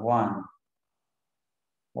are the one.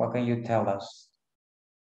 What can you tell us?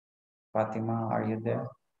 Fatima, are you there?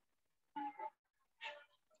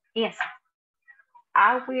 Yes,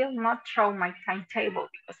 I will not show my timetable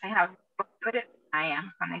because I have put it. I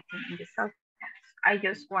am connecting in the cell phone. I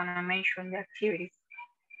just want to mention the activities.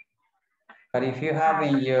 But if you have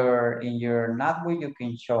in your notebook, you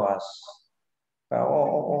can show us.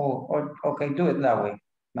 Okay, do it that way.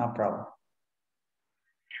 No problem.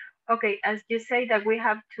 Okay, as you say that we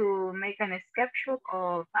have to make an schedule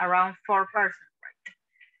of around 4 persons, right?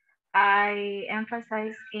 I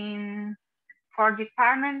emphasize in for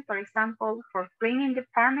department, for example, for cleaning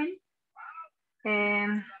department,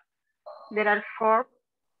 there are 4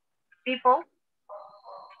 people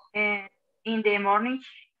in the morning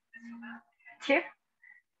shift,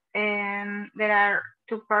 There are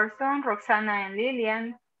two persons, Roxana and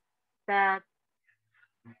Lillian, that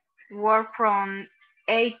work from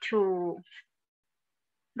 8 to,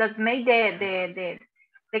 that made the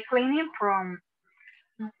cleaning from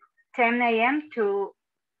 10 a.m. to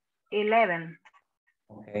 11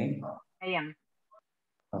 a.m.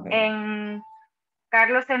 Okay. And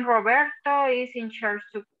Carlos and Roberto is in charge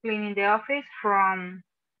to cleaning the office from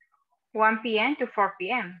 1 p.m. to 4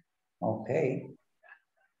 p.m. Okay.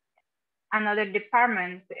 Another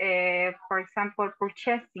department, for example,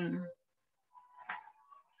 purchasing.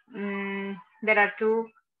 There are two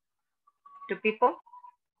people.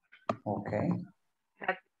 Okay.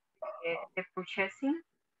 That the purchasing,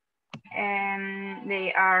 and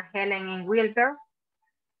they are Helen and Wilber.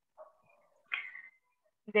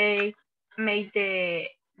 They made they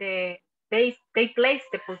place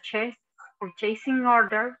the purchasing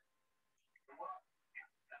order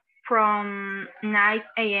from 9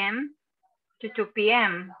 a.m. to 2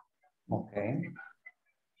 p.m. Okay.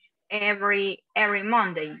 every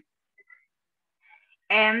Monday.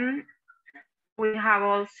 And we have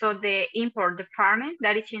also the import department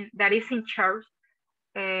that is in charge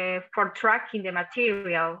for tracking the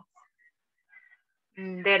material.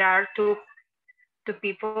 There are two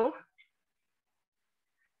people.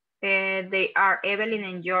 They are Evelyn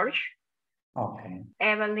and George. Okay.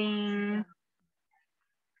 Evelyn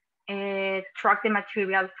track the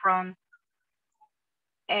material from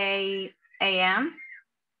 8 a.m.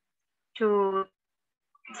 to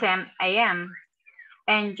 10 a.m.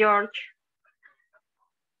 and George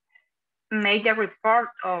made a report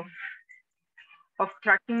of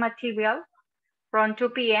tracking material from 2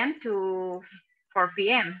 p.m. to 4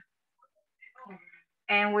 p.m.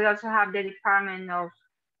 And we also have the department of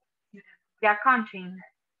the accounting.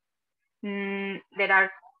 There are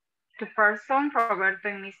two persons, Roberto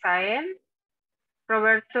and Misael.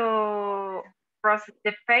 Roberto processes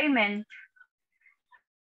the payment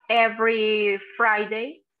every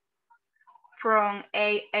Friday from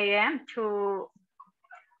 8 a.m. to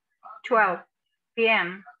 12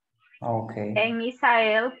 p.m. Okay. And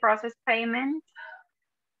Misael processes payment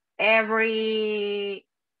every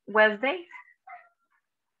Wednesday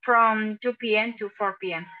from 2 p.m. to 4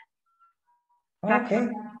 p.m. Okay,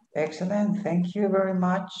 excellent. Thank you very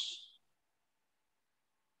much.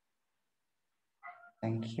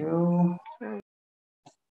 Thank you.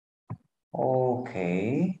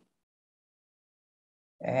 Okay.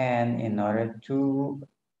 And in order to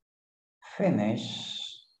finish,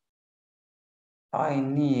 I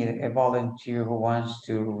need a volunteer who wants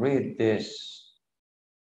to read this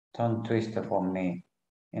tongue twister for me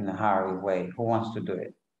in a hurry way. Who wants to do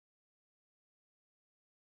it?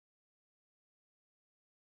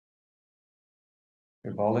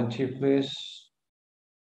 A volunteer, please.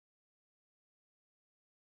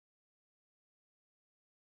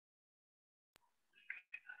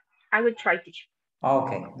 I will try to.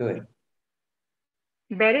 Okay, do it.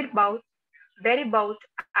 Betty bought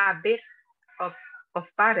a bit of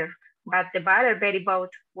butter, but the butter Betty bought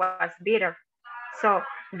was bitter. So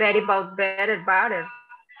Betty bought better butter,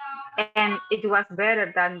 and it was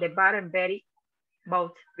better than the butter Betty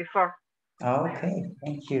bought before. Okay,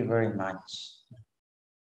 thank you very much.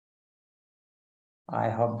 I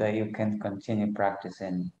hope that you can continue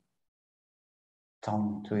practicing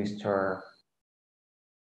tongue twister.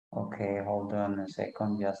 Okay, hold on a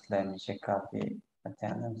second. Just let me check out the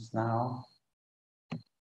attendance now.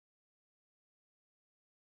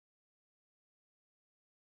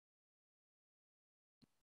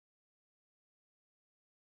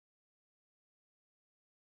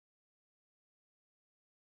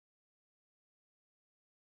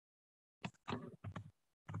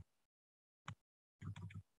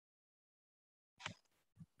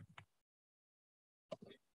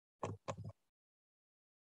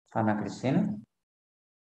 Ana Cristina.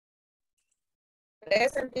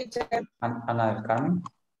 Present, teacher. Ana del Carmen.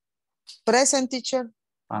 Present, teacher.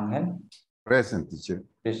 Ángel. Present, teacher.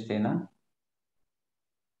 Cristina.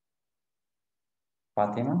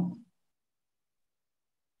 Fátima.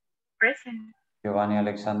 Present. Giovanni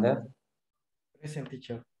Alexander. Present,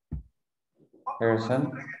 teacher.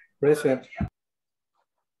 Harrison. Present.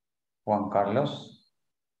 Juan Carlos.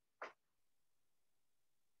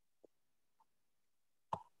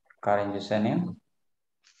 Karen Yesenia.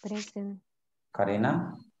 Present.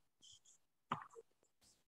 Karina.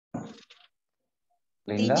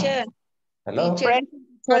 Linda. Teacher. Hello. Teacher.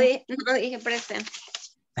 No dije present.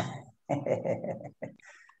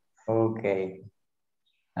 Okay.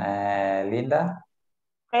 Linda.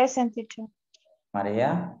 Present, teacher.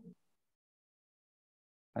 María.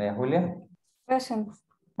 María Julia. Present.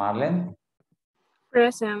 Marlene.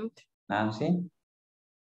 Present. Nancy.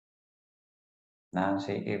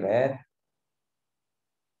 Nancy, Yvette.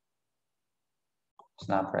 It's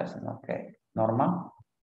not present, okay. Norma.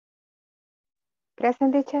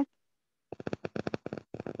 Present, teacher.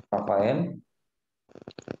 Rafael.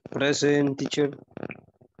 Present, teacher.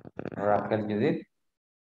 Raquel Judith.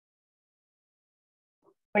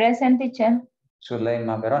 Present, teacher.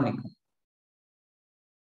 Zuleima Verónica.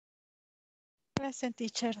 Present,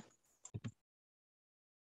 teacher.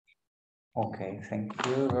 Okay, thank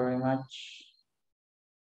you very much.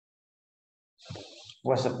 It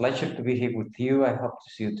was a pleasure to be here with you. I hope to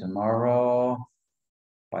see you tomorrow.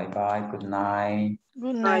 Bye-bye. Good night.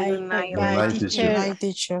 Good night. Good night. Bye, night, teacher. teacher. Hi,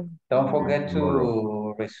 teacher. Don't forget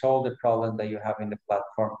Tomorrow. to resolve the problem that you have in the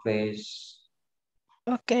platform, please.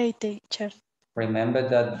 Okay, teacher. Remember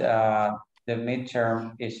that the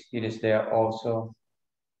midterm it is there also.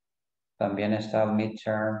 También está el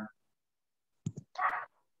midterm.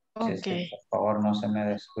 Así es que, Okay. por favor, no se me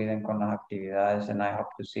descuiden con las actividades, and I hope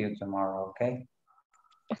to see you tomorrow, okay?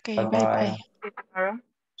 Okay, Bye-bye. bye-bye.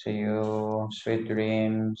 See you. Sweet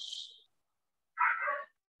dreams.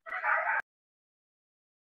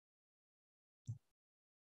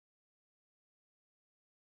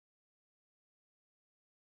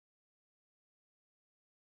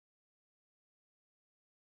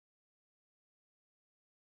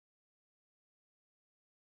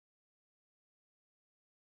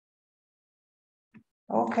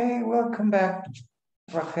 Okay, welcome back,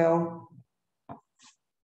 Raquel.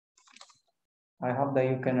 I hope that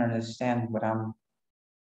you can understand what I'm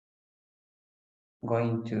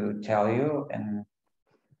going to tell you, and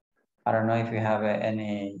I don't know if you have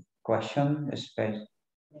any question,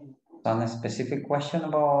 some specific question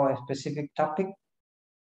about a specific topic.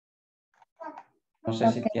 No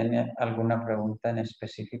sé si tiene alguna pregunta en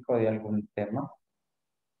específico de algún tema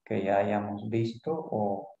que ya hayamos visto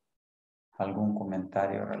o algún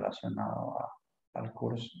comentario relacionado al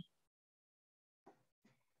curso.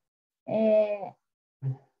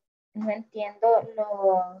 No entiendo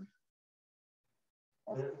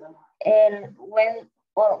el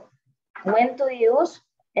when to use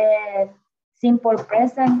simple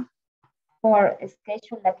present for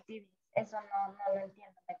scheduled activities. Eso no lo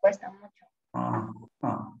entiendo, me cuesta mucho.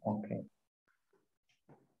 Okay.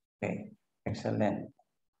 Okay, excellent.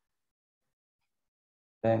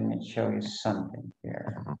 Let me show you something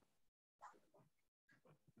here.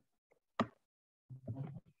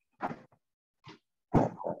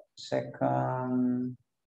 Second,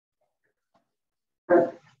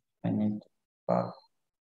 I need to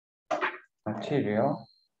material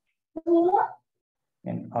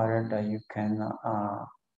in order that you can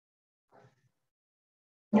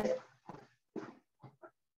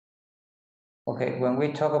okay, when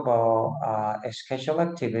we talk about scheduled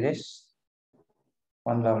activities,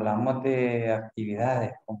 cuando hablamos de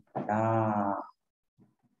actividades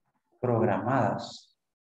programadas,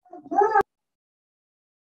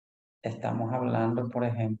 estamos hablando, por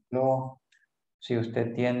ejemplo, si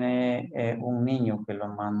usted tiene un niño que lo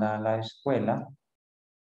manda a la escuela,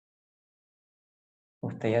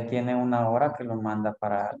 usted ya tiene una hora que lo manda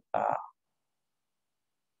para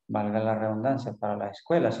valga la redundancia, para la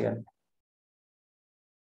escuela, ¿cierto?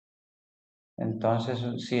 Entonces,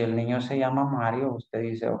 si el niño se llama Mario, usted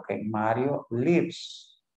dice, ok, Mario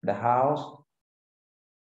leaves the house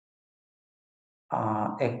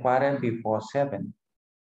a quarter before 7.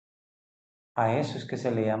 A eso es que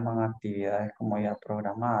se le llaman actividades como ya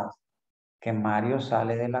programadas. Que Mario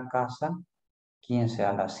sale de la casa 15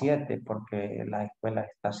 a las 7 porque la escuela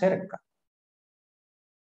está cerca.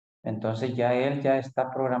 Entonces ya él ya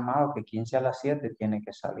está programado que 15 a las 7 tiene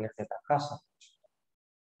que salir de la casa.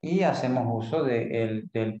 Y hacemos uso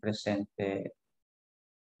del presente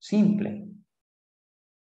simple.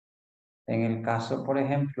 En el caso, por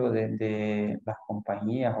ejemplo, de las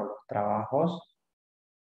compañías o los trabajos,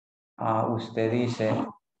 usted dice,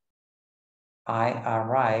 I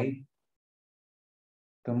arrived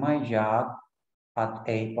to my job at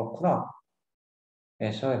 8 o'clock.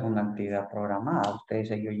 Eso es una actividad programada. Usted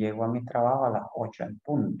dice, yo llego a mi trabajo a las 8 en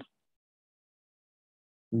punto.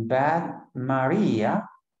 But Maria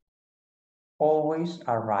always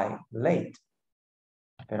arrive late.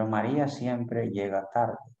 Pero María siempre llega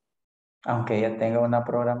tarde. Aunque ella tenga una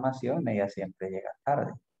programación, ella siempre llega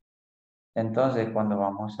tarde. Entonces, cuando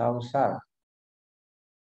vamos a usar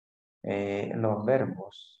los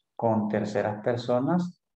verbos con terceras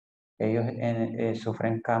personas, ellos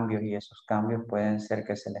sufren cambios y esos cambios pueden ser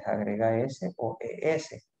que se les agrega S o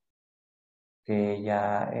ES, que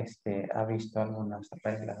ya ha visto algunas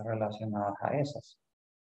reglas relacionadas a esas.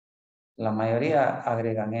 La mayoría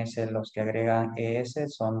agregan S. Los que agregan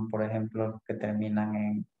ES son, por ejemplo, los que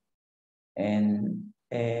terminan en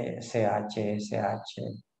CH,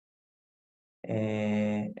 SH,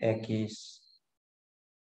 X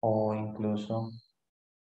o incluso.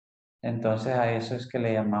 Entonces a eso es que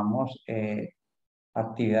le llamamos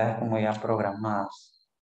actividades como ya programadas,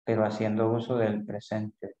 pero haciendo uso del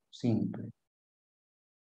presente simple.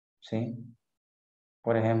 ¿Sí?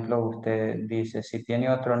 Por ejemplo, usted dice, si tiene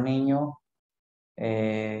otro niño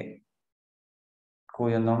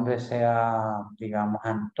cuyo nombre sea, digamos,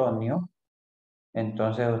 Antonio,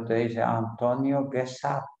 entonces usted dice, Antonio gets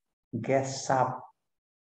up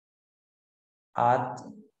at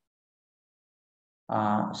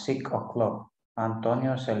 6 o'clock.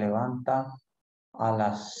 Antonio se levanta a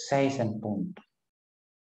las 6 en punto.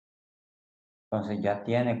 Entonces ya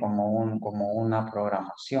tiene como una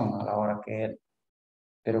programación a la hora que él.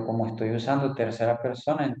 Pero como estoy usando tercera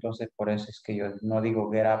persona, entonces por eso es que yo no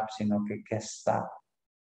digo get up, sino que gets up.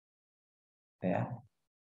 ¿Vea?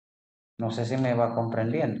 No sé si me va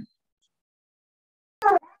comprendiendo.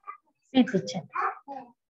 Sí, teacher.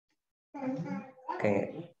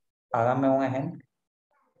 Que hágame un ejemplo.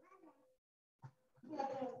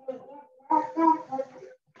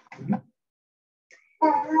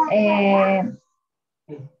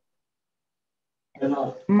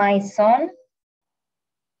 My son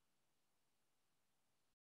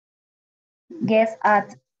gets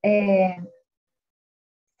at 7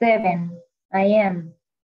 a.m.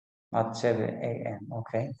 At 7 a.m.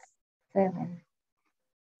 Okay. 7.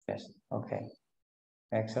 Yes. Okay.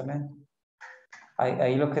 Excellent.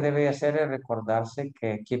 Ahí lo que debe hacer es recordarse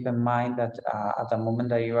que keep in mind that at the moment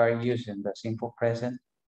that you are using the simple present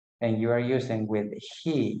and you are using with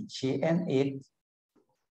he, she, and it,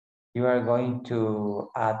 you are going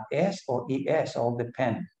to add S or ES, all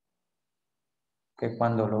depend. Que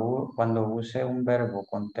cuando use un verbo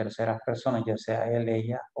con terceras personas, ya sea él,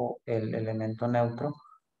 ella o el elemento neutro,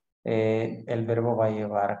 el verbo va a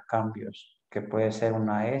llevar cambios, que puede ser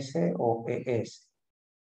una S o ES.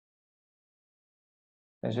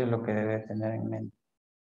 Eso es lo que debe tener en mente.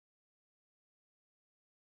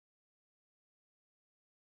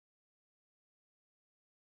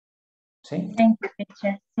 ¿Sí? Thank you,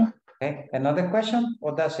 teacher. Sí. Okay. Another question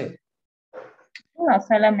or that's it? No,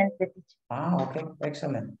 solamente, teacher. Okay,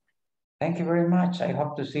 excellent. Thank you very much. I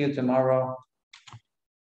hope to see you tomorrow.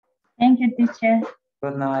 Thank you, teacher.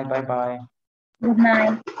 Good night. Bye-bye. Good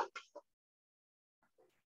night.